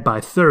wasn't dead by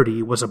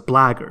 30 was a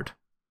blackguard,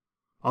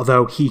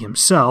 although he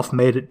himself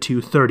made it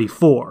to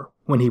 34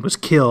 when he was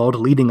killed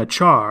leading a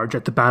charge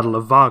at the Battle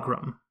of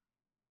Wagram.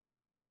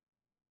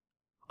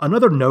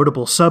 Another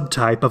notable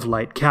subtype of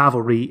light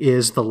cavalry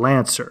is the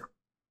lancer.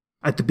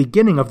 At the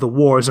beginning of the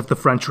wars of the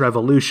French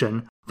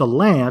Revolution, the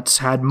lance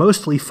had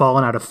mostly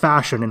fallen out of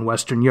fashion in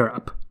Western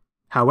Europe.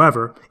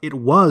 However, it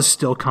was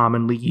still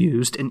commonly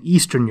used in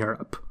Eastern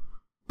Europe,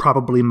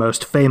 probably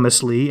most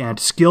famously and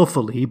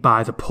skillfully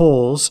by the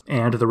Poles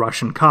and the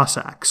Russian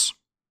Cossacks.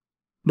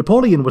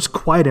 Napoleon was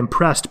quite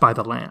impressed by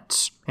the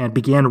lance, and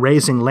began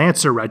raising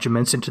lancer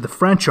regiments into the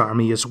French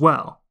army as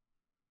well.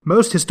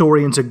 Most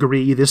historians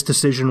agree this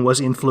decision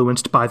was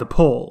influenced by the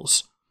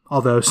Poles,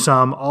 although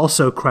some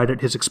also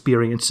credit his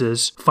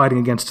experiences fighting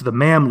against the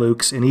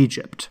Mamluks in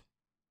Egypt.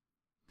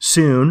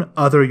 Soon,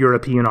 other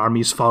European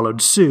armies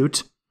followed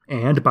suit,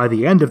 and by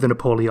the end of the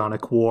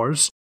Napoleonic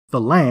Wars,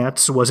 the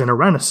lance was in a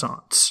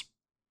renaissance.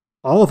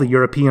 All the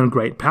European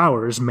great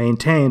powers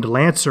maintained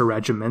lancer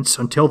regiments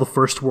until the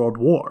First World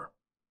War.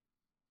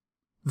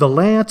 The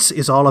lance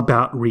is all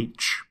about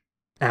reach.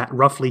 At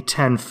roughly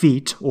 10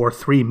 feet, or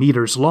 3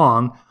 meters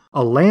long,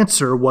 a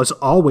lancer was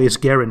always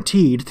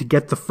guaranteed to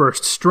get the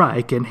first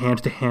strike in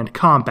hand-to-hand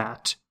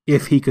combat,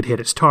 if he could hit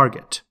his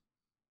target.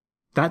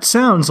 That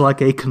sounds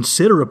like a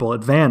considerable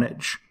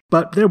advantage,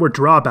 But there were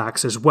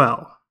drawbacks as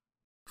well.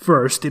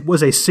 First, it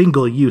was a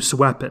single-use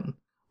weapon.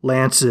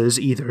 Lances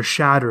either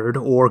shattered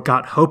or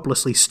got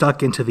hopelessly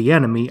stuck into the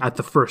enemy at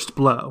the first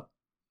blow.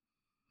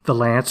 The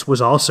lance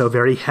was also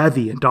very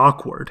heavy and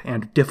awkward,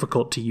 and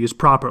difficult to use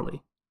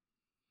properly.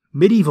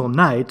 Medieval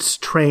knights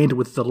trained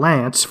with the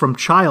lance from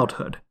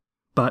childhood,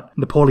 but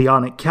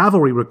Napoleonic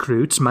cavalry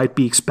recruits might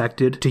be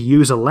expected to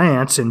use a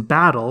lance in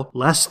battle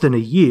less than a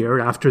year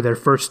after their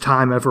first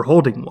time ever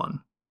holding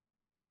one.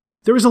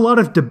 There is a lot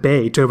of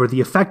debate over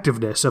the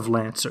effectiveness of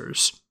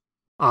lancers.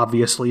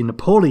 Obviously,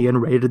 Napoleon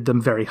rated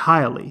them very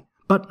highly,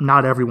 but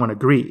not everyone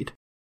agreed.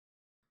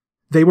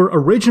 They were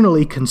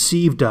originally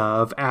conceived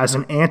of as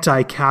an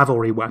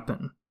anti-cavalry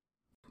weapon.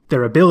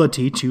 Their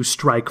ability to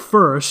strike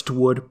first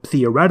would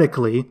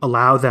theoretically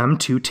allow them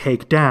to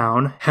take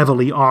down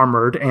heavily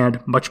armored and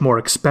much more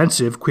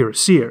expensive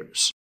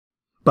cuirassiers.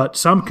 But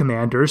some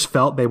commanders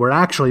felt they were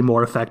actually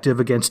more effective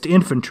against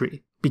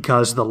infantry,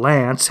 because the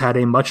lance had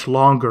a much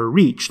longer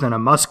reach than a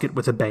musket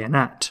with a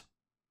bayonet.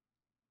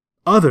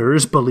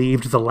 Others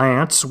believed the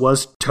lance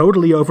was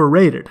totally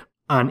overrated,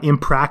 an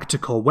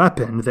impractical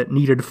weapon that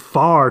needed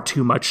far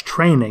too much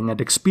training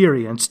and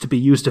experience to be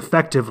used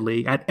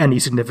effectively at any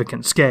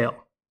significant scale.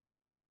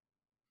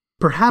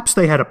 Perhaps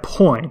they had a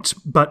point,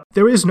 but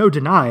there is no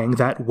denying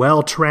that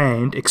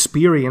well-trained,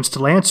 experienced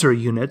lancer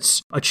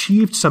units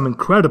achieved some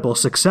incredible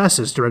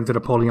successes during the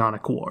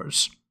Napoleonic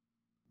Wars.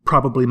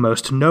 Probably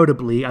most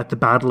notably at the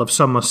Battle of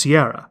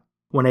Somosierra,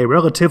 when a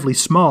relatively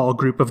small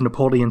group of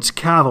Napoleon's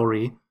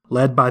cavalry,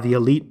 led by the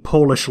elite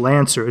Polish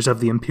lancers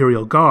of the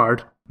Imperial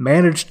Guard,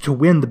 managed to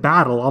win the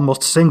battle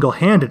almost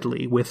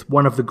single-handedly with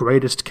one of the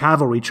greatest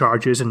cavalry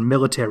charges in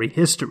military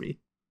history.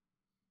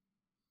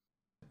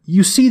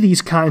 You see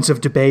these kinds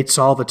of debates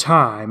all the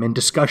time in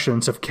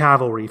discussions of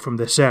cavalry from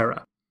this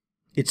era.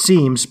 It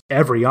seems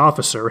every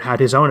officer had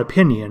his own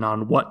opinion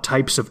on what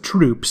types of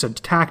troops and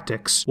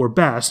tactics were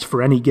best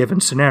for any given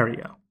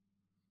scenario.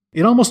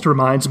 It almost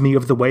reminds me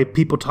of the way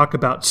people talk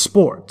about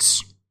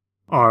sports.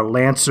 Are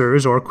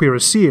lancers or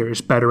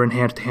cuirassiers better in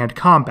hand-to-hand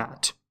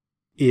combat?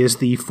 Is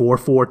the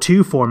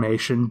 4-4-2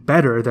 formation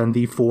better than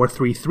the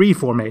 4-3-3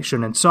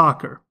 formation in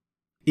soccer?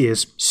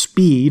 Is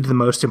speed the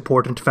most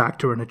important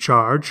factor in a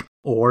charge,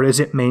 or is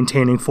it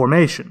maintaining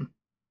formation?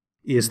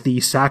 Is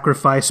the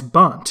sacrifice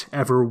bunt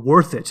ever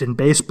worth it in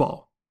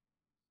baseball?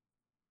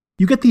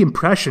 You get the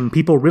impression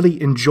people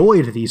really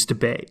enjoyed these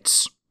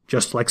debates,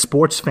 just like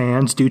sports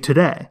fans do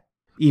today,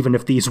 even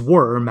if these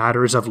were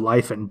matters of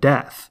life and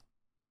death.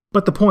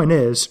 But the point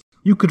is,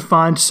 you could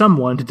find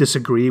someone to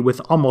disagree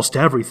with almost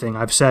everything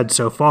I've said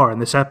so far in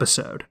this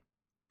episode.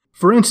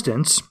 For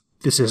instance,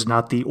 this is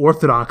not the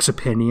orthodox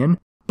opinion,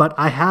 but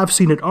I have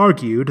seen it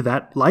argued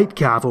that light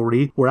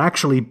cavalry were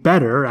actually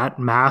better at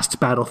massed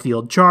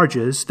battlefield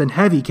charges than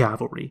heavy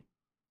cavalry.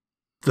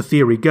 The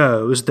theory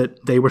goes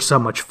that they were so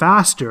much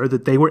faster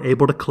that they were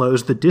able to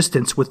close the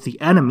distance with the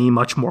enemy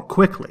much more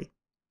quickly.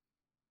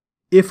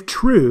 If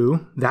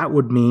true, that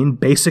would mean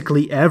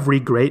basically every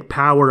great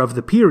power of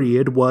the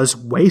period was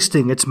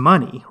wasting its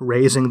money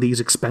raising these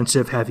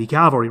expensive heavy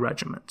cavalry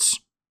regiments.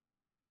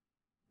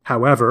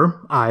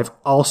 However, I've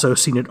also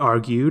seen it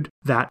argued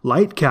that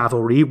light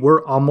cavalry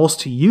were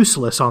almost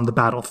useless on the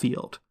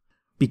battlefield,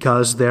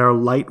 because their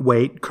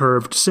lightweight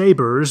curved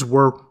sabers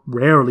were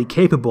rarely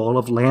capable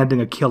of landing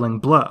a killing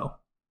blow.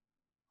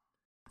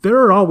 There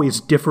are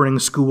always differing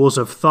schools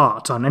of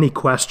thought on any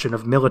question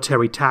of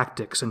military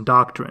tactics and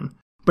doctrine,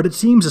 but it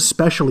seems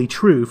especially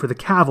true for the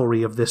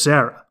cavalry of this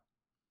era.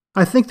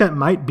 I think that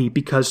might be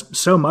because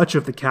so much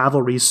of the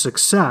cavalry's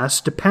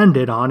success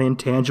depended on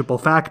intangible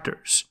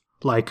factors,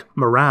 like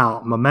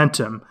morale,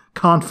 momentum,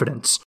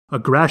 confidence,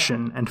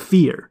 aggression, and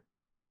fear.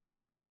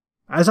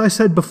 As I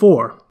said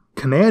before,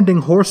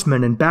 commanding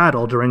horsemen in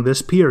battle during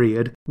this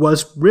period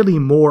was really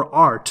more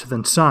art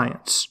than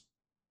science.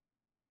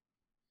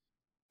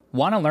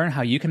 Want to learn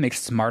how you can make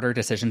smarter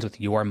decisions with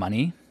your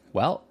money?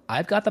 Well,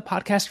 I've got the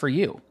podcast for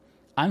you.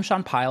 I'm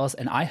Sean Piles,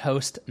 and I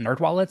host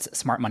NerdWallet's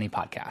Smart Money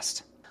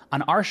Podcast.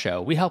 On our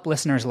show, we help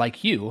listeners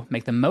like you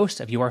make the most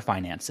of your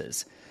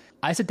finances.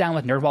 I sit down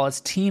with NerdWallet's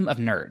team of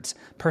nerds,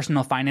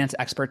 personal finance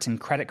experts in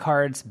credit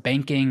cards,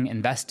 banking,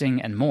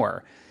 investing, and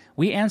more.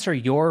 We answer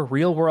your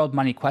real-world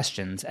money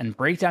questions and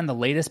break down the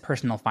latest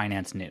personal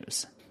finance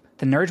news.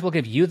 The nerds will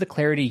give you the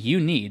clarity you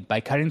need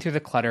by cutting through the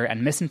clutter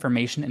and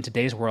misinformation in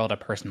today's world of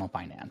personal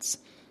finance.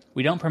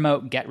 We don't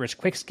promote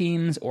get-rich-quick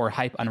schemes or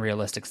hype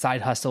unrealistic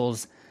side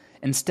hustles.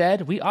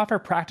 Instead, we offer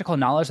practical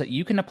knowledge that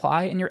you can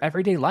apply in your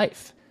everyday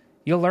life.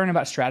 You'll learn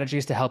about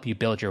strategies to help you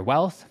build your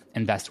wealth,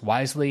 invest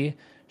wisely,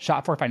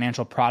 shop for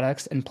financial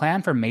products, and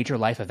plan for major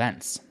life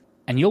events.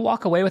 And you'll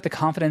walk away with the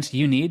confidence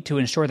you need to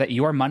ensure that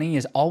your money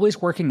is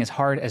always working as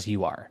hard as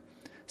you are.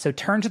 So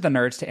turn to the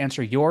nerds to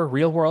answer your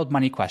real-world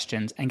money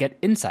questions and get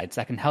insights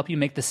that can help you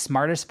make the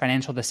smartest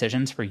financial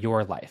decisions for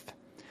your life.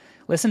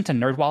 Listen to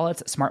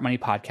NerdWallet's Smart Money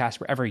Podcast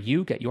wherever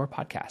you get your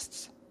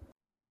podcasts.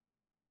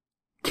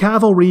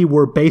 Cavalry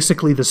were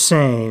basically the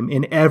same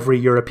in every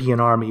European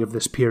army of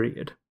this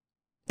period.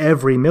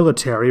 Every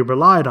military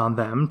relied on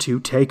them to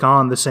take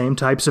on the same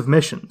types of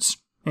missions,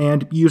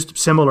 and used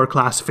similar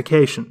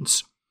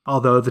classifications,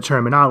 although the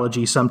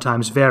terminology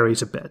sometimes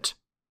varies a bit.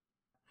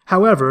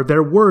 However,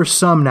 there were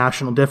some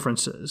national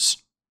differences.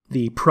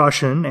 The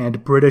Prussian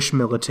and British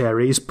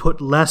militaries put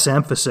less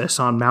emphasis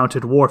on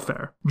mounted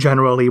warfare,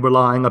 generally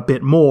relying a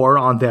bit more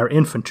on their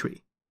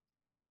infantry.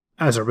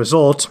 As a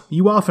result,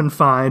 you often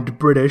find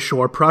British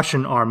or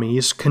Prussian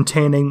armies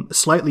containing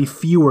slightly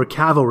fewer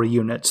cavalry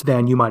units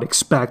than you might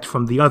expect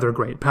from the other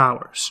great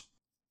powers.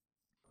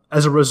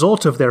 As a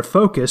result of their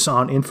focus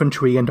on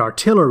infantry and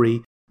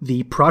artillery,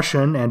 the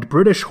Prussian and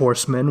British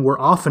horsemen were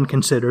often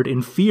considered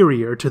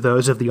inferior to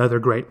those of the other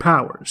great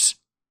powers.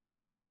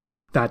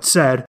 That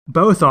said,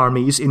 both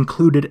armies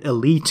included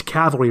elite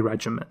cavalry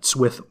regiments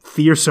with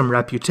fearsome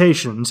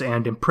reputations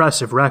and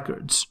impressive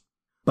records.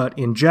 But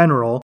in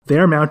general,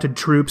 their mounted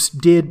troops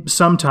did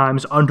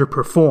sometimes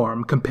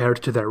underperform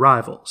compared to their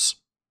rivals.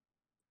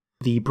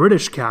 The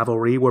British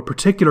cavalry were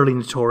particularly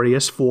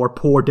notorious for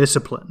poor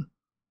discipline.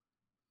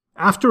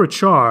 After a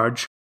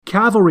charge,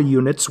 cavalry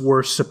units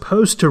were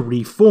supposed to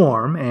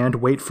reform and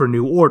wait for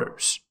new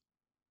orders.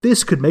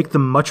 This could make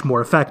them much more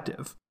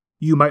effective.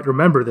 You might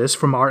remember this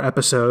from our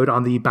episode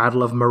on the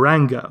Battle of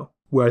Marengo,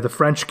 where the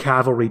French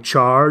cavalry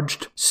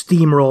charged,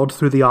 steamrolled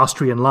through the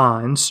Austrian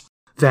lines,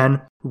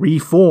 then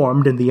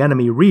reformed in the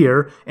enemy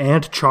rear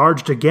and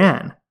charged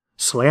again,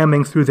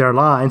 slamming through their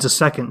lines a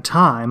second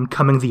time,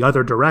 coming the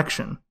other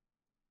direction.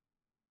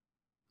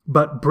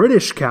 But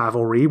British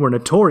cavalry were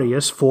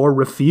notorious for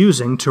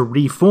refusing to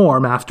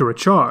reform after a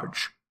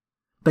charge.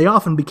 They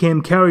often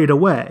became carried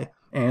away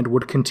and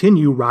would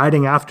continue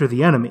riding after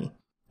the enemy,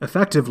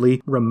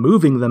 effectively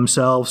removing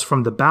themselves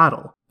from the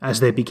battle as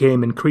they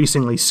became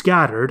increasingly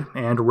scattered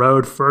and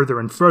rode further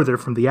and further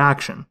from the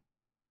action.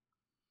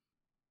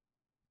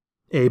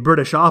 A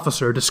British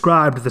officer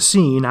described the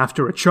scene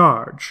after a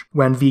charge,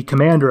 when the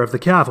commander of the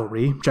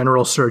cavalry,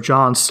 General Sir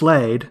John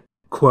Slade,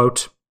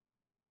 quote,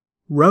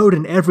 rode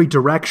in every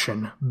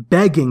direction,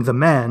 begging the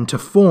men to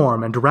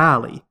form and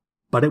rally,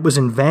 but it was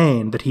in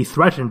vain that he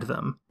threatened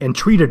them,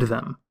 entreated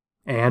them,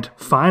 and,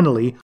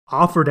 finally,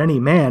 offered any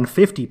man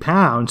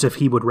 £50 if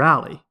he would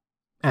rally.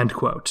 End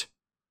quote.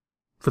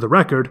 For the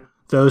record,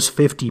 those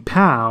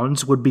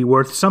 £50 would be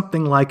worth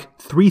something like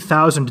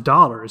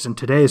 $3,000 in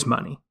today's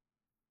money.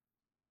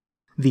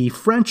 The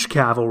French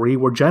cavalry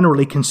were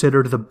generally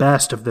considered the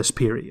best of this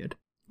period,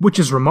 which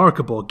is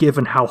remarkable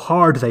given how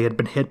hard they had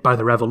been hit by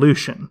the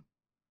Revolution.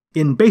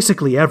 In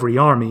basically every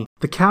army,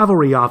 the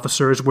cavalry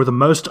officers were the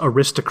most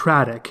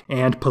aristocratic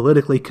and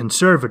politically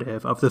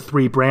conservative of the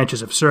three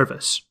branches of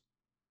service.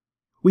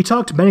 We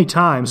talked many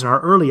times in our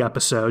early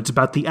episodes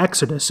about the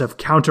exodus of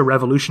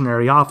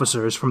counter-revolutionary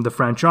officers from the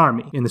French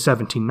army in the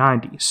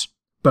 1790s,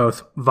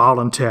 both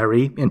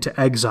voluntary into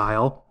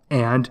exile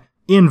and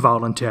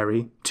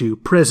involuntary to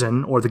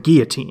prison or the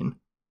guillotine.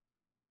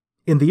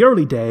 In the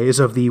early days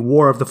of the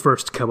War of the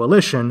First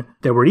Coalition,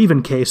 there were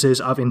even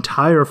cases of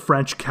entire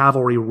French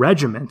cavalry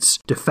regiments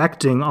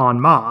defecting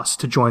en masse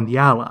to join the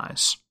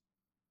Allies.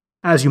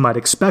 As you might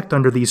expect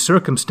under these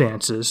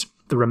circumstances,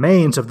 the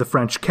remains of the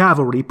French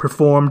cavalry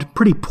performed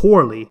pretty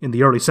poorly in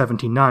the early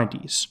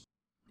 1790s.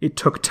 It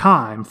took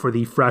time for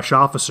the fresh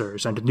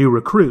officers and new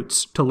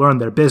recruits to learn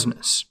their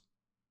business.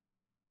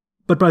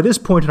 But by this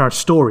point in our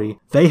story,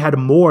 they had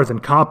more than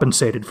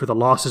compensated for the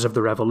losses of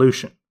the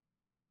Revolution.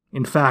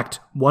 In fact,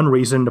 one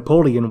reason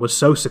Napoleon was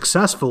so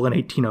successful in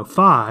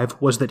 1805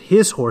 was that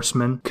his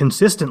horsemen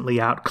consistently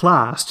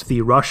outclassed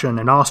the Russian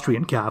and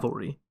Austrian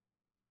cavalry.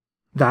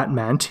 That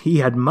meant he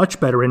had much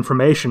better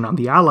information on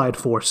the Allied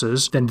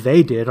forces than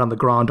they did on the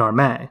Grande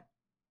Armée.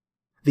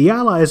 The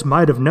Allies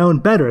might have known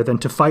better than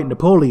to fight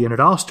Napoleon at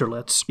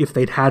Austerlitz if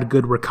they'd had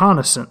good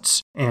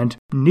reconnaissance, and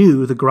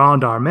knew the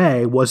Grande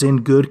Armée was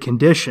in good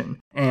condition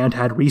and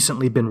had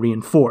recently been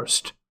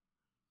reinforced.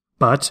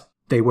 But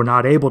they were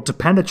not able to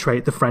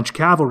penetrate the French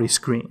cavalry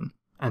screen,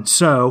 and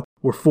so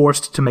were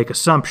forced to make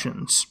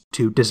assumptions,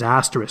 to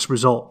disastrous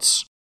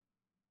results.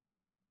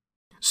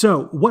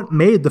 So, what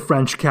made the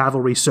French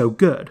cavalry so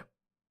good?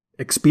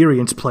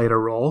 Experience played a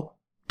role.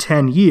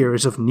 10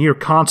 years of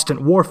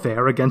near-constant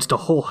warfare against a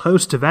whole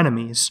host of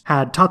enemies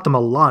had taught them a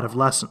lot of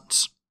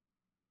lessons.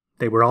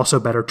 They were also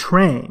better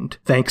trained,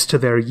 thanks to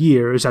their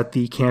years at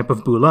the Camp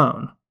of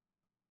Boulogne.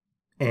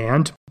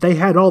 And they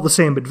had all the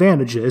same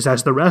advantages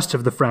as the rest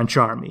of the French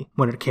army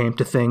when it came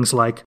to things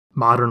like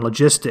modern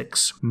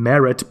logistics,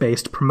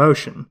 merit-based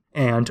promotion,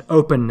 and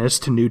openness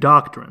to new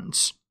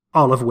doctrines,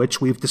 all of which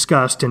we've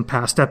discussed in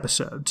past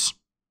episodes.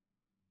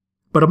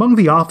 But among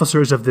the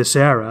officers of this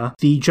era,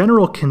 the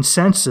general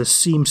consensus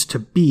seems to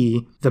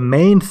be the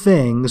main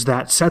things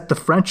that set the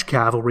French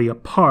cavalry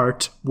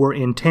apart were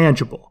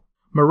intangible: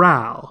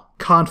 morale,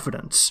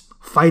 confidence,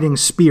 fighting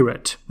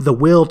spirit, the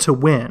will to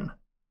win.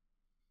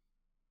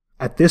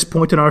 At this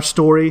point in our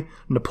story,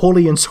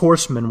 Napoleon's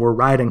horsemen were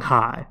riding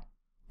high,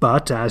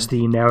 but as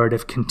the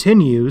narrative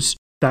continues,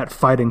 that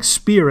fighting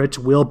spirit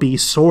will be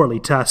sorely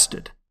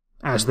tested,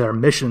 as their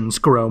missions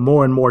grow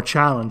more and more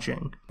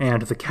challenging,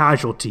 and the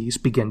casualties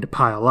begin to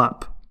pile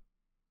up.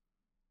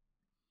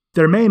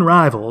 Their main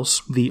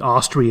rivals, the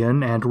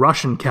Austrian and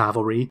Russian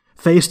cavalry,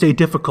 faced a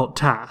difficult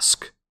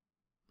task.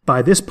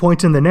 By this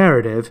point in the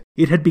narrative,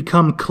 it had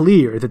become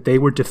clear that they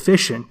were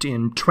deficient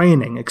in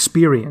training,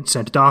 experience,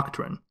 and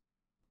doctrine.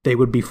 They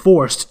would be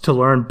forced to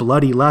learn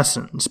bloody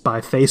lessons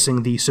by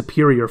facing the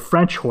superior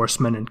French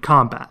horsemen in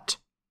combat.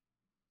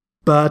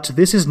 But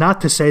this is not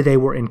to say they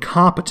were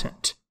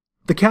incompetent.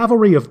 The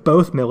cavalry of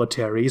both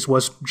militaries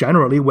was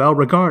generally well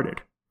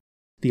regarded.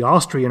 The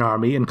Austrian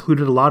army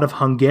included a lot of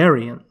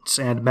Hungarians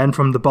and men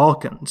from the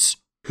Balkans,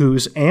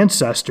 whose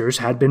ancestors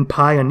had been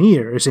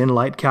pioneers in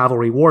light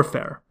cavalry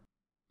warfare.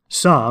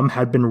 Some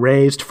had been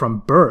raised from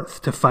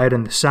birth to fight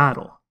in the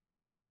saddle.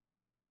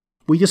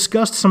 We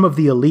discussed some of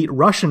the elite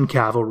Russian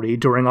cavalry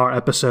during our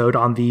episode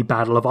on the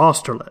Battle of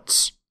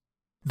Austerlitz.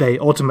 They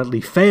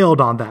ultimately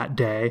failed on that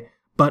day,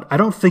 but I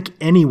don't think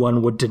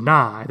anyone would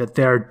deny that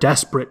their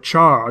desperate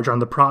charge on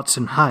the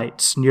Pratzen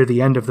Heights near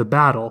the end of the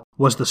battle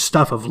was the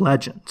stuff of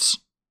legends.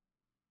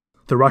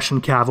 The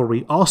Russian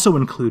cavalry also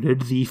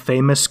included the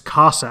famous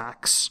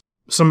Cossacks,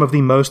 some of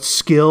the most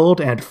skilled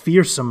and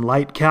fearsome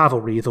light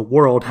cavalry the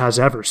world has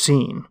ever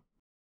seen.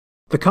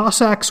 The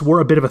Cossacks were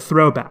a bit of a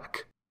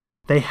throwback.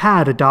 They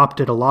had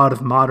adopted a lot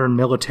of modern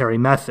military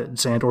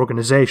methods and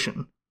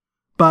organization,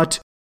 but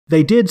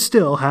they did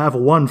still have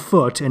one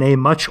foot in a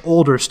much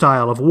older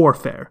style of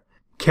warfare,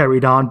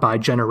 carried on by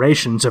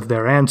generations of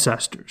their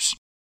ancestors.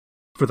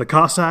 For the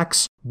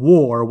Cossacks,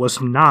 war was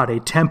not a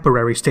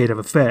temporary state of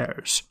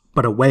affairs,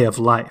 but a way of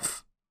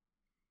life.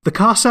 The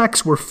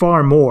Cossacks were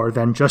far more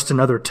than just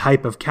another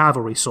type of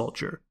cavalry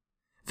soldier.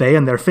 They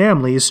and their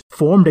families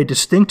formed a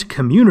distinct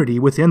community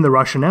within the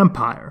Russian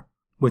Empire,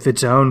 with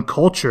its own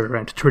culture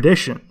and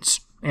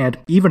traditions, and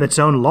even its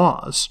own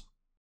laws.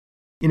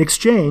 In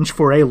exchange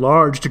for a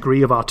large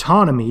degree of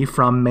autonomy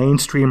from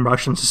mainstream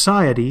Russian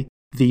society,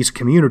 these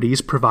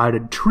communities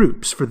provided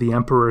troops for the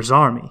emperor's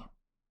army.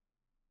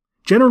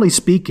 Generally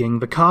speaking,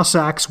 the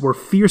Cossacks were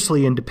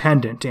fiercely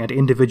independent and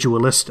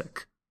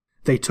individualistic.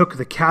 They took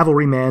the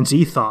cavalryman's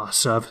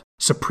ethos of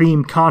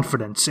supreme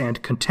confidence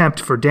and contempt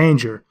for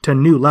danger to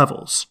new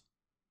levels.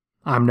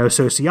 I'm no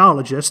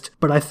sociologist,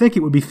 but I think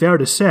it would be fair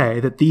to say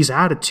that these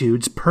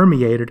attitudes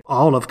permeated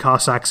all of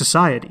Cossack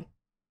society.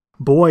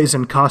 Boys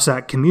in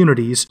Cossack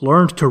communities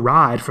learned to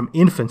ride from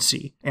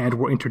infancy and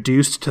were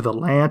introduced to the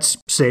lance,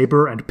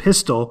 saber, and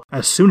pistol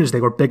as soon as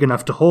they were big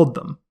enough to hold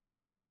them.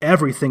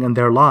 Everything in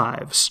their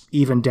lives,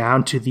 even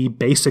down to the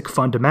basic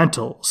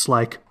fundamentals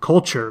like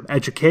culture,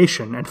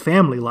 education, and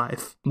family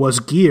life, was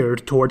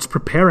geared towards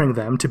preparing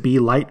them to be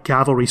light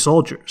cavalry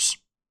soldiers.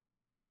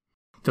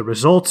 The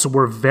results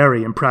were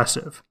very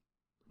impressive.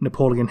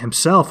 Napoleon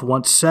himself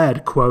once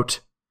said,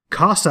 quote,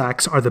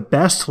 "Cossacks are the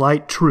best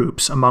light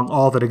troops among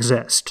all that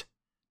exist.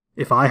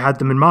 If I had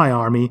them in my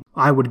army,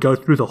 I would go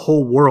through the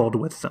whole world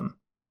with them."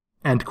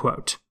 End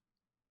quote.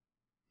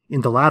 In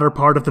the latter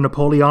part of the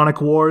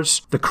Napoleonic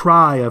Wars, the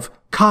cry of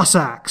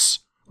 "Cossacks"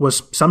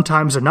 was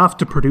sometimes enough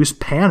to produce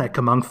panic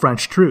among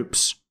French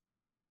troops.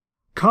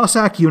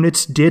 Cossack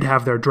units did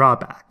have their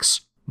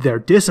drawbacks. Their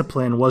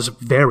discipline was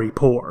very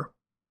poor.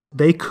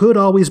 They could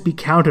always be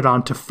counted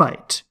on to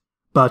fight,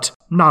 but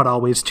not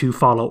always to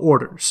follow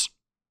orders.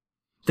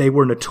 They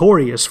were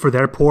notorious for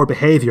their poor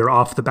behavior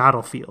off the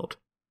battlefield.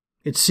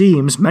 It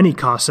seems many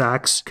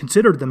Cossacks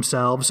considered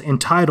themselves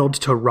entitled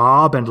to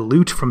rob and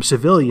loot from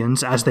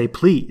civilians as they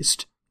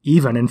pleased,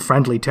 even in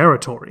friendly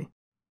territory.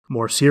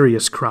 More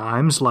serious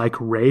crimes like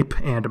rape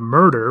and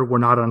murder were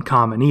not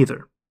uncommon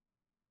either.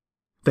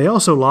 They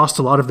also lost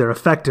a lot of their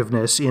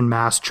effectiveness in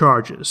mass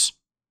charges.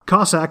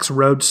 Cossacks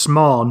rode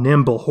small,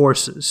 nimble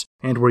horses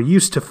and were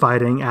used to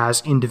fighting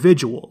as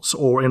individuals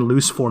or in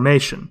loose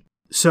formation,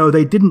 so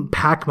they didn't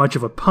pack much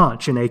of a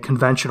punch in a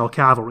conventional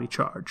cavalry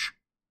charge.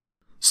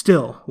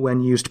 Still,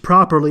 when used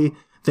properly,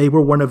 they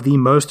were one of the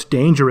most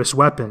dangerous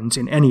weapons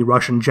in any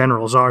Russian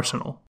general's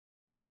arsenal.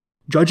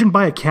 Judging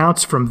by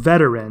accounts from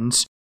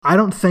veterans, I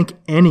don't think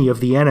any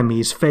of the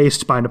enemies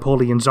faced by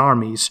Napoleon's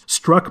armies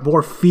struck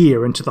more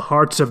fear into the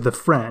hearts of the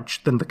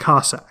French than the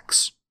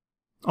Cossacks.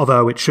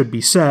 Although it should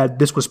be said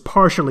this was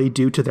partially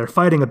due to their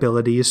fighting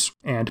abilities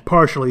and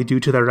partially due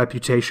to their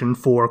reputation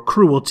for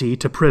cruelty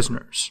to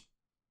prisoners.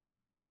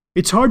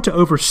 It's hard to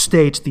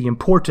overstate the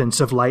importance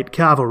of light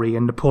cavalry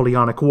in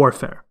Napoleonic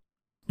warfare.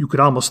 You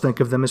could almost think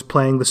of them as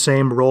playing the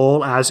same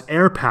role as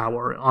air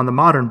power on the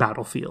modern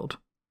battlefield.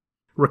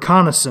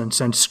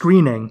 Reconnaissance and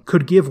screening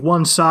could give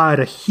one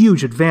side a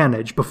huge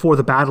advantage before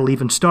the battle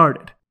even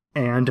started,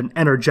 and an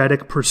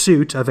energetic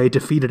pursuit of a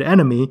defeated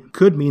enemy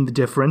could mean the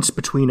difference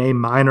between a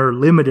minor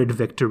limited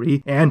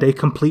victory and a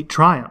complete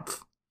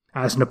triumph.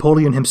 As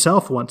Napoleon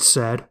himself once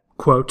said,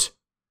 quote,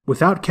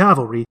 "Without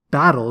cavalry,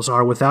 battles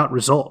are without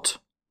result."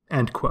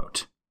 End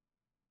quote.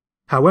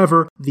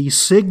 However, the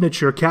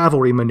signature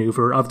cavalry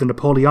maneuver of the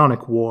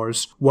Napoleonic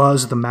Wars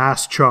was the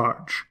mass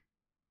charge.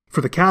 For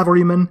the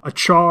cavalrymen, a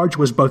charge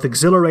was both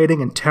exhilarating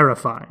and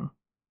terrifying.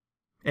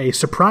 A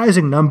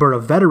surprising number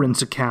of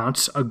veterans'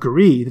 accounts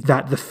agree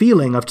that the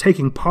feeling of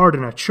taking part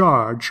in a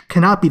charge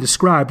cannot be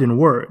described in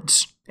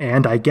words,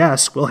 and I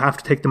guess we'll have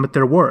to take them at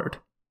their word.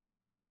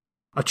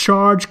 A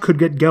charge could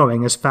get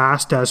going as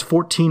fast as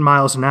 14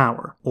 miles an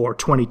hour, or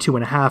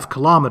 22.5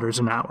 kilometers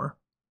an hour.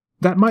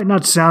 That might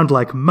not sound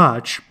like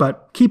much,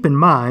 but keep in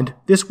mind,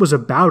 this was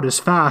about as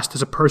fast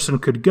as a person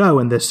could go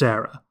in this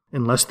era,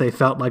 unless they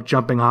felt like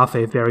jumping off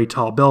a very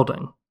tall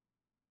building.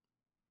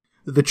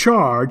 The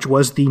charge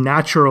was the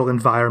natural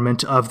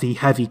environment of the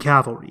heavy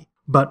cavalry,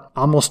 but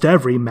almost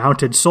every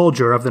mounted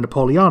soldier of the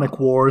Napoleonic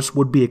Wars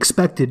would be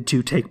expected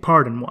to take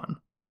part in one.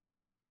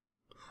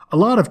 A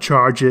lot of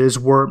charges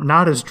were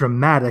not as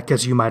dramatic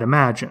as you might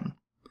imagine.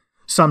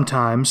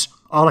 Sometimes,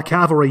 all a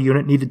cavalry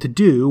unit needed to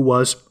do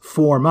was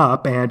form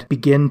up and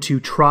begin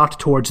to trot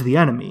towards the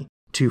enemy,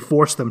 to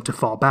force them to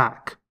fall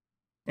back.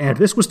 And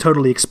this was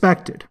totally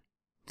expected.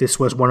 This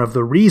was one of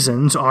the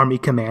reasons army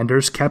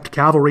commanders kept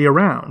cavalry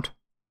around.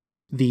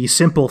 The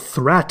simple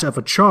threat of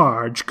a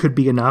charge could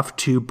be enough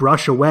to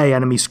brush away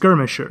enemy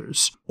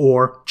skirmishers,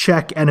 or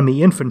check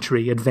enemy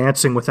infantry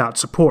advancing without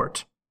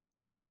support.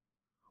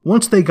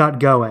 Once they got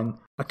going,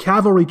 a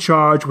cavalry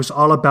charge was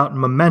all about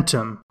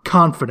momentum,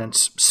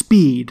 confidence,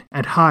 speed,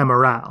 and high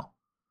morale.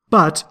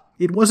 But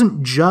it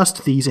wasn't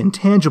just these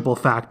intangible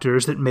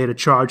factors that made a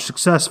charge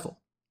successful.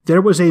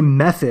 There was a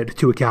method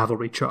to a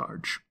cavalry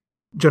charge.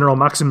 General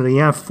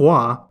Maximilien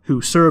Foy,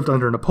 who served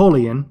under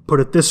Napoleon, put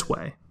it this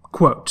way,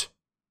 quote,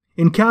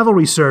 "In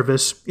cavalry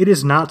service, it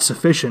is not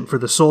sufficient for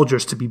the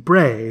soldiers to be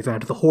brave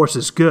and the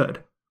horses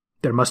good.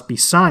 There must be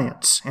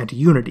science and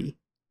unity."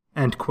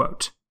 End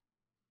quote.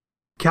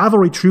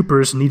 Cavalry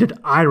troopers needed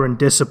iron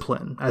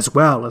discipline, as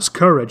well as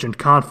courage and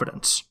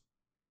confidence.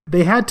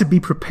 They had to be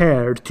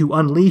prepared to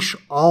unleash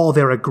all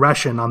their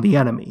aggression on the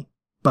enemy,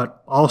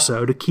 but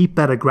also to keep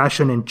that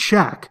aggression in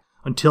check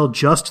until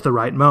just the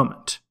right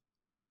moment.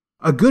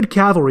 A good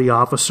cavalry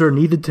officer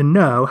needed to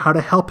know how to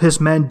help his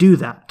men do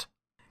that,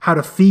 how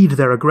to feed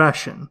their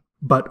aggression,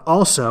 but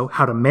also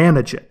how to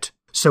manage it,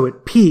 so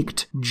it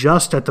peaked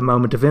just at the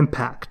moment of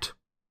impact.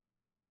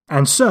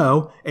 And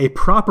so, a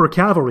proper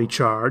cavalry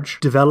charge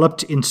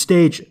developed in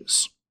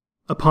stages.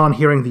 Upon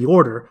hearing the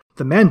order,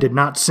 the men did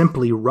not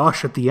simply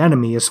rush at the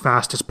enemy as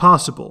fast as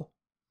possible.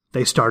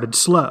 They started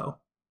slow.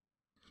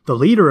 The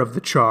leader of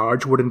the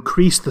charge would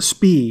increase the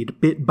speed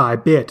bit by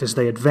bit as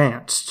they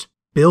advanced,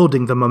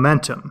 building the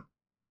momentum.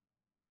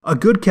 A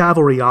good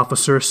cavalry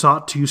officer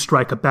sought to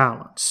strike a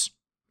balance.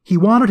 He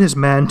wanted his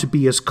men to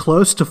be as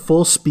close to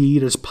full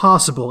speed as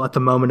possible at the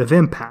moment of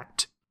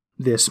impact.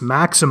 This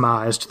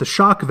maximized the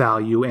shock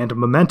value and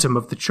momentum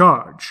of the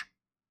charge.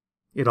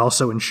 It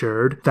also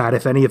ensured that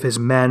if any of his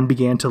men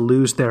began to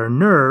lose their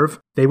nerve,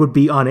 they would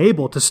be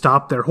unable to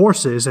stop their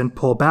horses and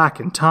pull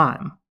back in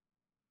time.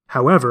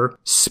 However,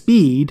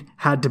 speed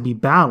had to be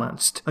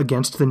balanced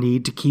against the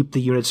need to keep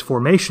the unit's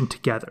formation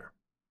together.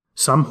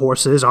 Some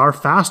horses are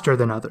faster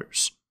than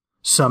others.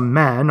 Some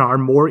men are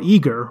more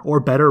eager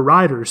or better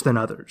riders than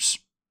others.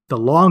 The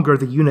longer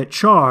the unit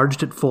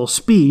charged at full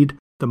speed,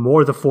 the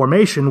more the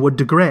formation would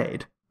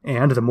degrade,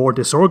 and the more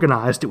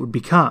disorganized it would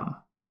become.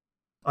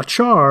 A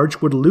charge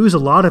would lose a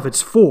lot of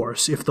its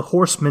force if the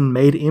horsemen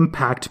made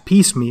impact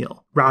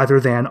piecemeal, rather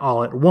than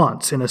all at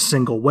once in a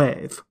single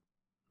wave.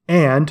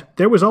 And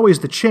there was always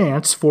the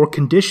chance for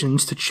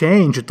conditions to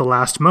change at the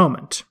last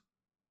moment.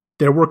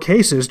 There were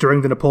cases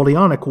during the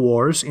Napoleonic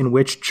Wars in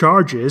which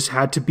charges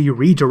had to be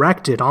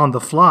redirected on the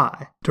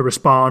fly to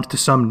respond to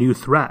some new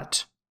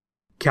threat.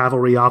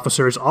 Cavalry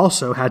officers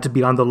also had to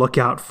be on the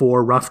lookout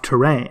for rough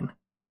terrain.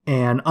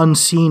 An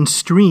unseen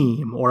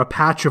stream or a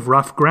patch of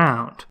rough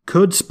ground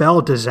could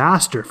spell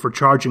disaster for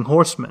charging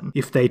horsemen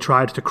if they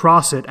tried to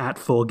cross it at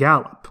full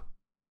gallop.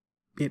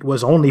 It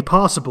was only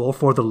possible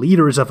for the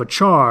leaders of a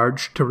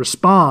charge to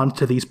respond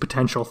to these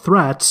potential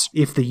threats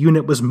if the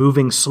unit was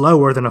moving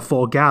slower than a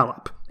full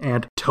gallop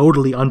and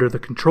totally under the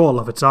control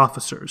of its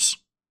officers.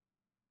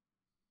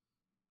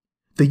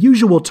 The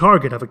usual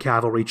target of a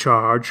cavalry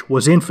charge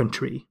was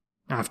infantry.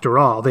 After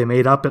all, they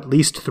made up at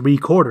least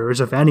 3/4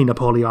 of any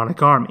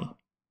Napoleonic army.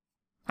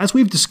 As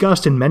we've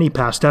discussed in many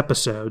past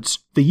episodes,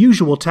 the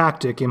usual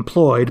tactic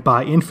employed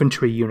by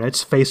infantry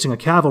units facing a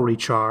cavalry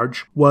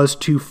charge was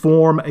to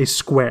form a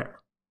square.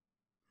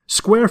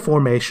 Square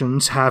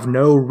formations have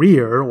no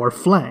rear or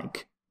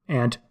flank,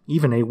 and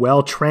even a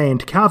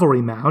well-trained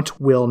cavalry mount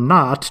will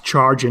not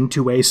charge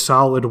into a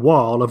solid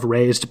wall of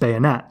raised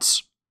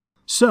bayonets.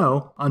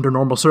 So, under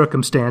normal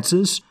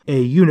circumstances,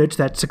 a unit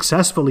that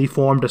successfully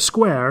formed a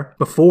square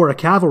before a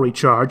cavalry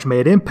charge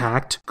made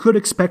impact could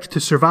expect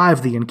to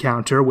survive the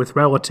encounter with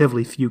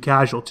relatively few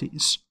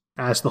casualties,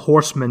 as the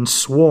horsemen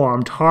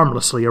swarmed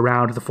harmlessly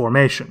around the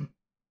formation.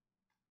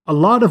 A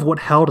lot of what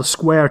held a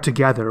square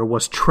together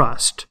was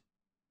trust.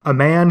 A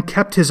man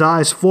kept his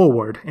eyes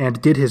forward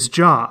and did his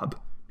job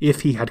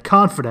if he had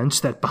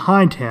confidence that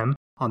behind him,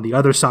 on the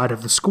other side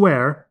of the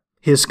square,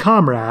 his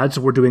comrades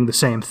were doing the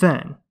same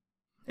thing.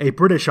 A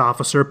British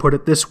officer put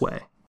it this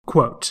way,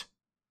 quote,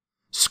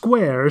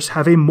 "Squares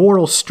have a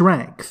moral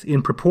strength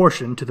in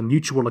proportion to the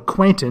mutual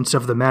acquaintance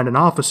of the men and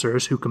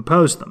officers who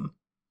compose them.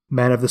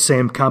 Men of the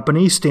same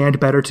company stand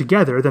better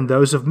together than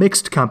those of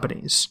mixed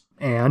companies,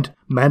 and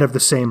men of the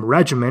same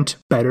regiment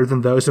better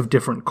than those of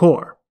different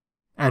corps."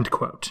 End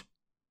quote.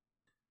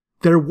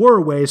 There were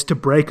ways to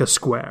break a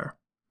square.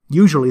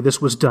 Usually this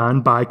was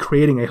done by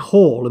creating a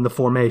hole in the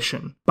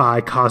formation,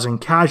 by causing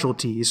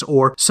casualties,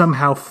 or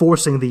somehow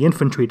forcing the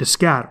infantry to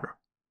scatter.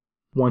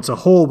 Once a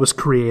hole was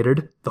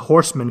created, the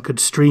horsemen could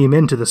stream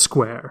into the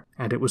square,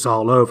 and it was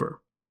all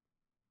over.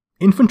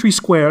 Infantry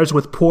squares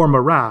with poor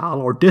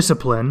morale or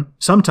discipline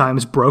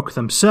sometimes broke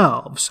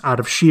themselves out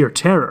of sheer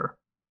terror.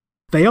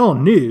 They all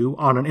knew,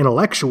 on an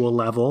intellectual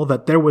level,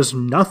 that there was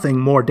nothing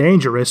more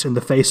dangerous in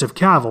the face of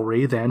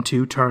cavalry than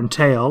to turn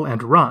tail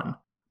and run.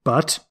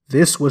 But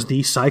this was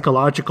the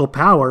psychological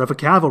power of a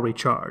cavalry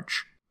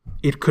charge.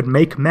 It could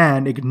make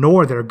men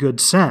ignore their good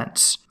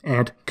sense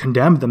and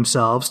condemn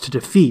themselves to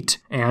defeat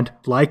and,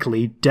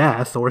 likely,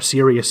 death or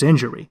serious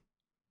injury.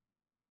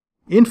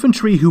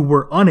 Infantry who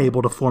were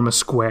unable to form a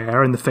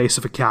square in the face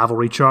of a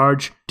cavalry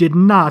charge did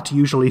not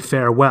usually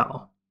fare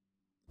well.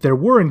 There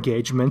were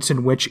engagements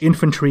in which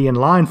infantry in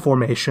line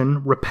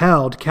formation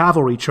repelled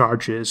cavalry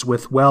charges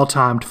with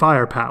well-timed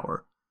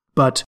firepower,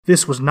 but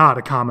this was not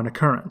a common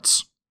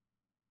occurrence.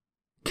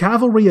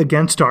 Cavalry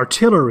against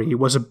artillery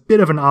was a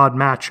bit of an odd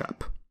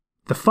matchup.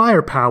 The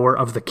firepower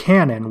of the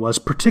cannon was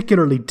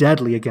particularly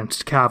deadly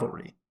against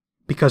cavalry,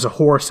 because a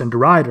horse and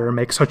rider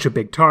make such a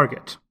big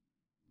target.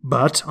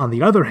 But, on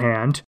the other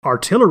hand,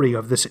 artillery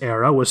of this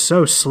era was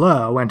so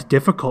slow and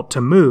difficult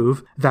to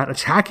move that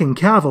attacking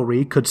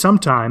cavalry could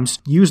sometimes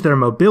use their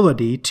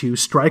mobility to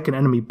strike an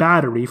enemy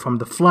battery from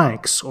the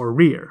flanks or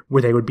rear,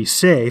 where they would be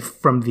safe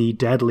from the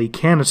deadly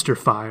canister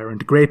fire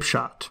and grape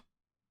shot.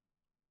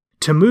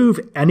 To move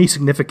any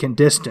significant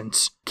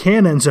distance,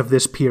 cannons of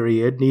this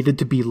period needed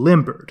to be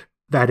limbered,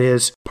 that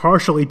is,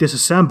 partially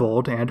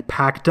disassembled and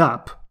packed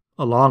up,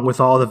 along with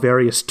all the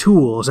various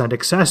tools and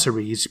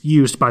accessories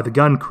used by the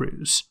gun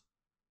crews.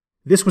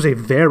 This was a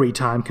very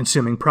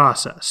time-consuming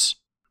process.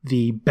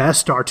 The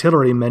best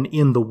artillerymen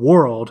in the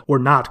world were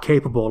not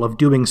capable of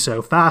doing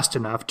so fast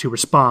enough to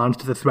respond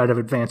to the threat of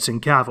advancing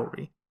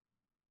cavalry.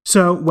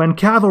 So, when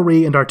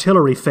cavalry and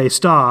artillery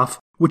faced off,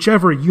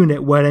 whichever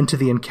unit went into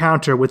the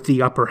encounter with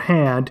the upper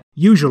hand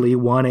usually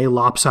won a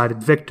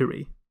lopsided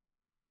victory.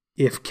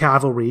 If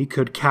cavalry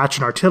could catch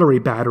an artillery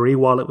battery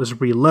while it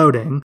was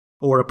reloading,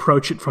 or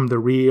approach it from the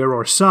rear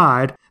or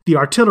side, the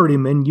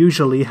artillerymen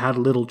usually had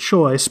little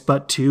choice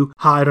but to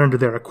hide under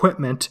their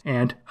equipment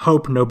and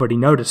hope nobody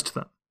noticed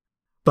them.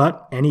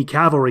 But any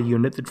cavalry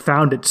unit that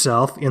found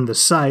itself in the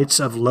sights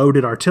of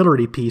loaded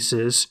artillery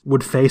pieces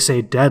would face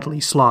a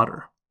deadly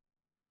slaughter.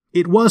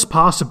 It was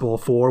possible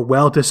for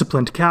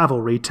well-disciplined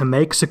cavalry to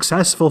make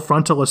successful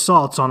frontal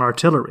assaults on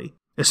artillery,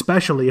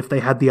 especially if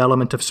they had the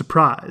element of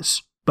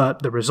surprise,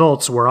 but the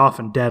results were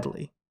often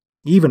deadly.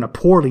 Even a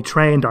poorly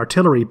trained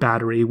artillery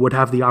battery would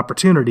have the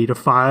opportunity to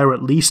fire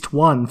at least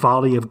one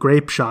volley of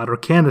grape shot or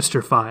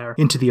canister fire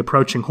into the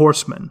approaching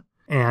horsemen,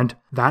 and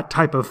that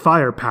type of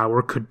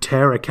firepower could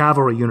tear a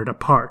cavalry unit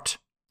apart,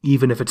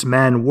 even if its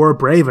men were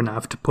brave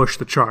enough to push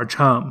the charge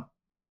home.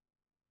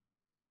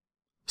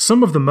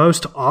 Some of the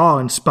most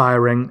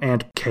awe-inspiring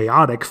and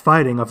chaotic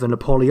fighting of the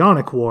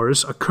Napoleonic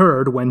Wars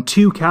occurred when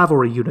two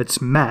cavalry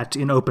units met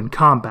in open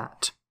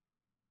combat.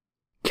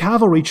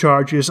 Cavalry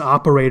charges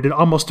operated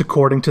almost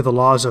according to the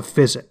laws of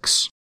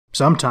physics.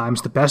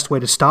 Sometimes the best way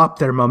to stop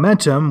their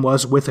momentum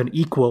was with an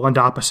equal and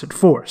opposite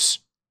force,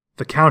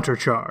 the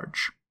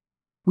countercharge.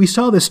 We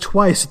saw this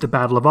twice at the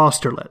Battle of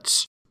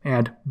Austerlitz,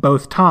 and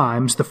both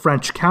times the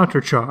French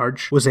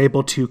countercharge was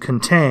able to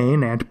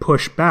contain and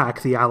push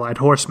back the Allied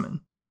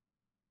horsemen.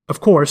 Of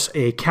course,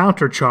 a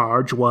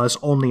countercharge was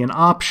only an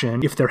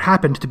option if there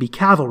happened to be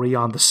cavalry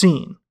on the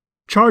scene.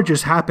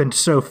 Charges happened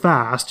so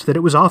fast that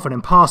it was often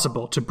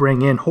impossible to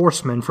bring in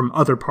horsemen from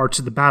other parts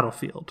of the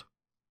battlefield.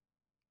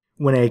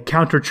 When a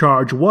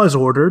countercharge was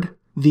ordered,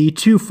 the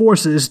two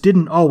forces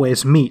didn't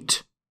always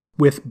meet.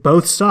 With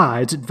both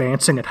sides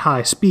advancing at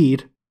high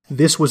speed,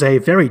 this was a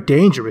very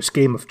dangerous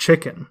game of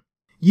chicken.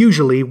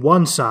 Usually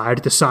one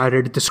side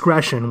decided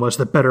discretion was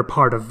the better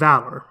part of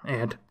valor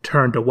and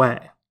turned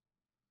away.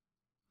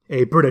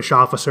 A British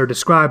officer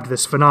described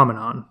this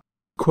phenomenon,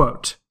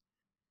 quote,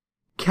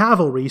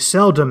 "Cavalry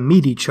seldom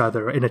meet each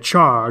other in a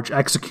charge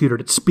executed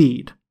at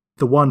speed.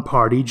 The one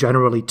party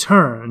generally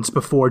turns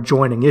before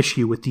joining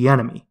issue with the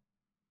enemy.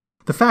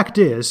 The fact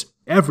is,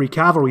 every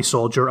cavalry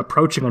soldier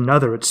approaching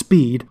another at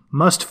speed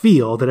must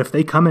feel that if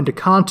they come into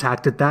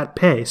contact at that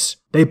pace,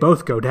 they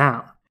both go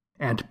down,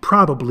 and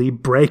probably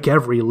break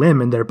every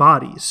limb in their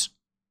bodies.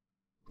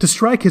 To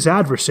strike his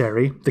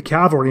adversary, the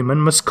cavalryman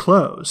must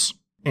close,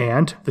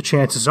 and, the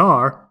chances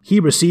are, he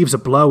receives a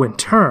blow in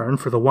turn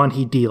for the one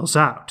he deals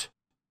out.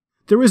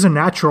 There is a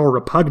natural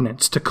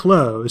repugnance to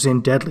close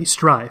in deadly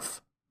strife,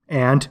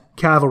 and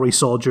cavalry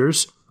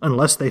soldiers,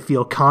 unless they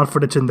feel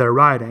confident in their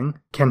riding,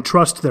 can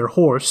trust their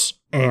horse,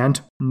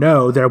 and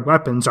know their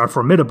weapons are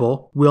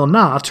formidable, will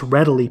not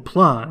readily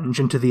plunge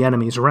into the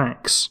enemy's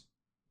ranks."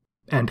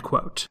 End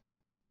quote.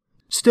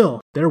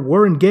 Still, there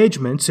were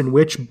engagements in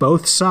which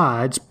both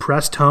sides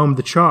pressed home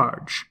the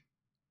charge.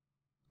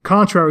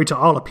 Contrary to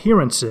all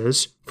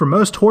appearances, for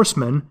most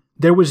horsemen,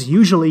 there was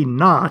usually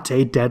not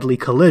a deadly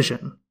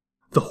collision.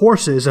 The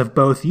horses of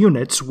both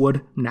units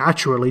would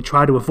naturally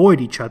try to avoid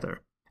each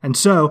other, and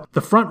so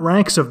the front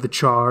ranks of the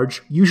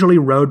charge usually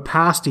rode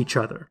past each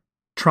other,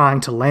 trying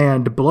to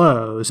land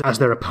blows as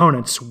their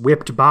opponents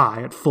whipped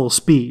by at full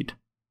speed.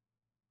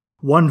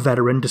 One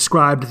veteran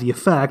described the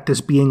effect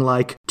as being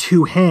like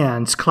two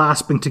hands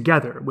clasping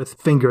together with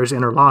fingers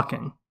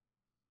interlocking.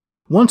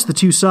 Once the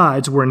two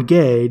sides were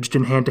engaged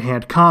in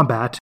hand-to-hand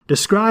combat,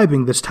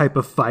 describing this type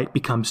of fight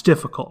becomes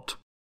difficult.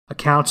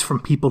 Accounts from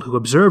people who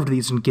observed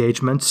these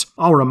engagements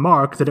all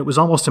remark that it was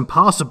almost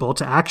impossible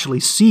to actually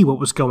see what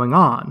was going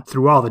on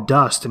through all the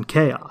dust and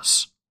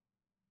chaos.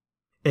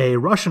 A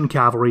Russian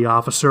cavalry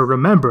officer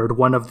remembered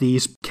one of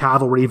these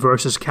cavalry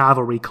versus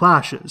cavalry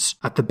clashes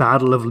at the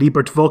Battle of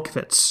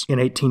Liebert-Volkwitz in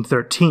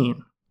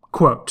 1813.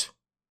 Quote,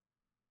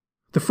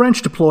 "The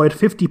French deployed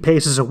 50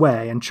 paces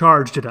away and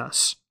charged at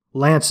us.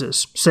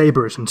 Lances,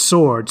 sabers, and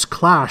swords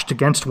clashed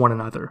against one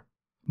another.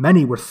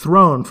 Many were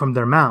thrown from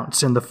their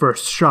mounts in the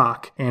first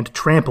shock and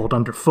trampled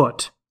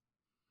underfoot.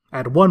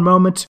 At one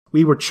moment,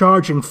 we were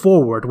charging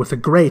forward with a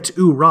great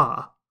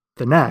oorah.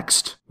 The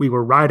next, we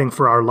were riding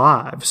for our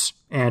lives,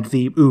 and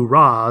the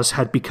oorahs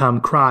had become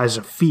cries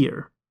of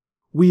fear.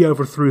 We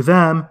overthrew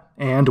them,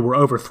 and were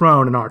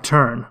overthrown in our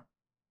turn.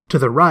 To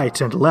the right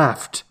and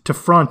left, to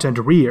front and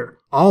rear,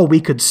 all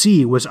we could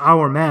see was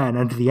our men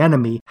and the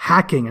enemy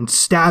hacking and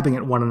stabbing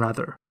at one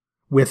another,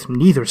 with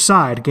neither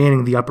side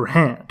gaining the upper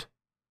hand.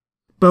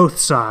 Both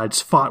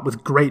sides fought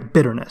with great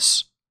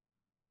bitterness.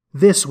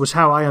 This was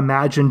how I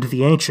imagined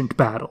the ancient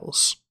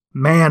battles,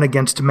 man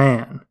against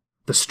man.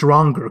 The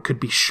stronger could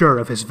be sure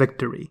of his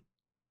victory.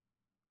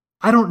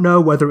 I don't know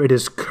whether it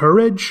is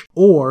courage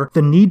or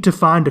the need to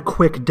find a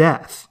quick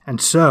death, and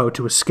so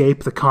to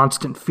escape the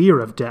constant fear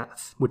of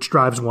death, which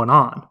drives one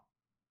on.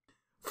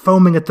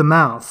 Foaming at the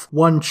mouth,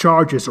 one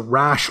charges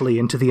rashly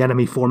into the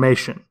enemy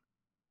formation."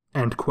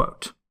 End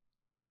quote.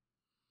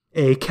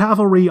 A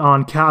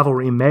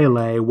cavalry-on-cavalry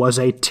melee was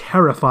a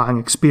terrifying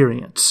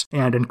experience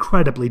and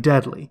incredibly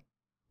deadly,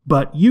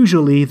 but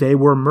usually they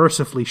were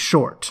mercifully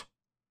short.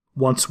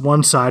 Once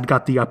one side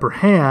got the upper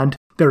hand,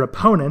 their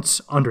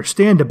opponents,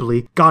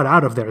 understandably, got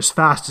out of there as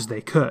fast as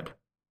they could.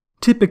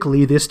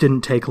 Typically, this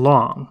didn't take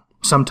long,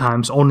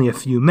 sometimes only a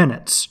few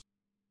minutes,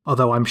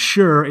 although I'm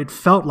sure it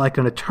felt like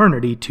an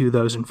eternity to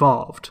those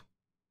involved.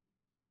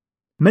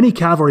 Many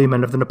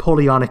cavalrymen of the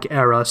Napoleonic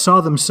era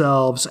saw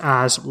themselves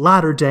as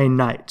latter-day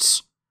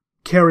knights,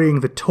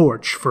 carrying the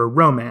torch for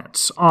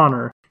romance,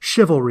 honor,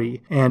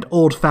 chivalry, and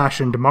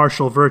old-fashioned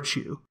martial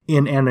virtue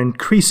in an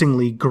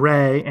increasingly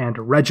gray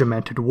and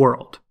regimented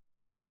world.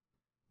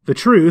 The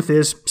truth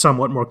is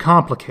somewhat more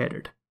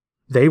complicated.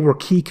 They were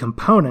key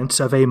components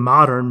of a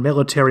modern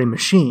military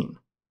machine.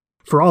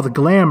 For all the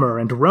glamour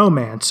and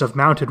romance of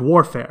mounted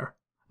warfare,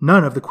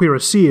 none of the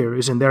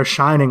cuirassiers in their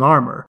shining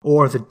armor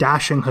or the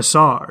dashing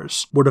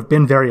hussars would have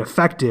been very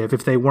effective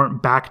if they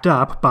weren't backed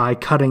up by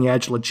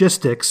cutting-edge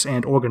logistics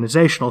and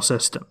organizational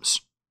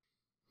systems.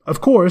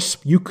 Of course,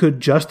 you could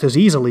just as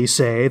easily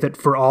say that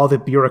for all the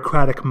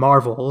bureaucratic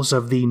marvels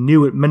of the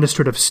new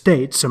administrative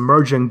states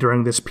emerging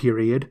during this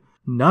period,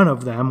 none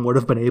of them would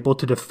have been able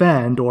to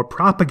defend or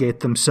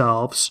propagate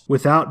themselves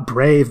without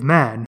brave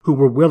men who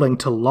were willing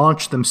to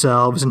launch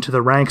themselves into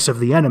the ranks of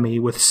the enemy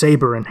with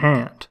saber in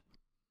hand.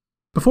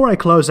 Before I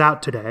close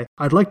out today,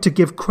 I'd like to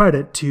give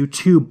credit to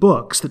two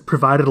books that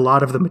provided a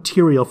lot of the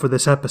material for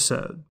this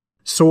episode: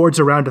 Swords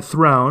Around a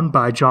Throne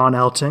by John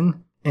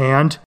Elting,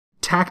 and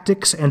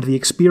Tactics and the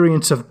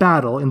Experience of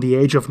Battle in the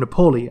Age of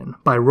Napoleon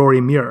by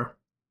Rory Muir.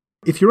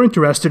 If you're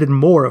interested in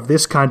more of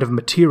this kind of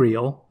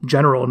material,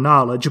 general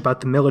knowledge about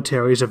the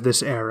militaries of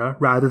this era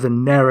rather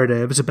than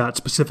narratives about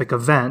specific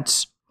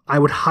events, I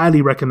would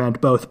highly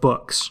recommend both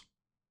books.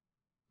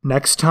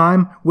 Next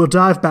time, we'll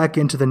dive back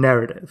into the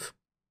narrative.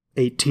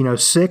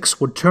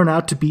 1806 would turn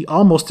out to be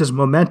almost as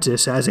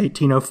momentous as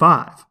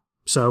 1805,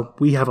 so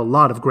we have a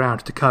lot of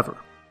ground to cover.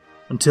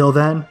 Until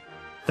then,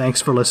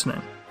 thanks for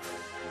listening.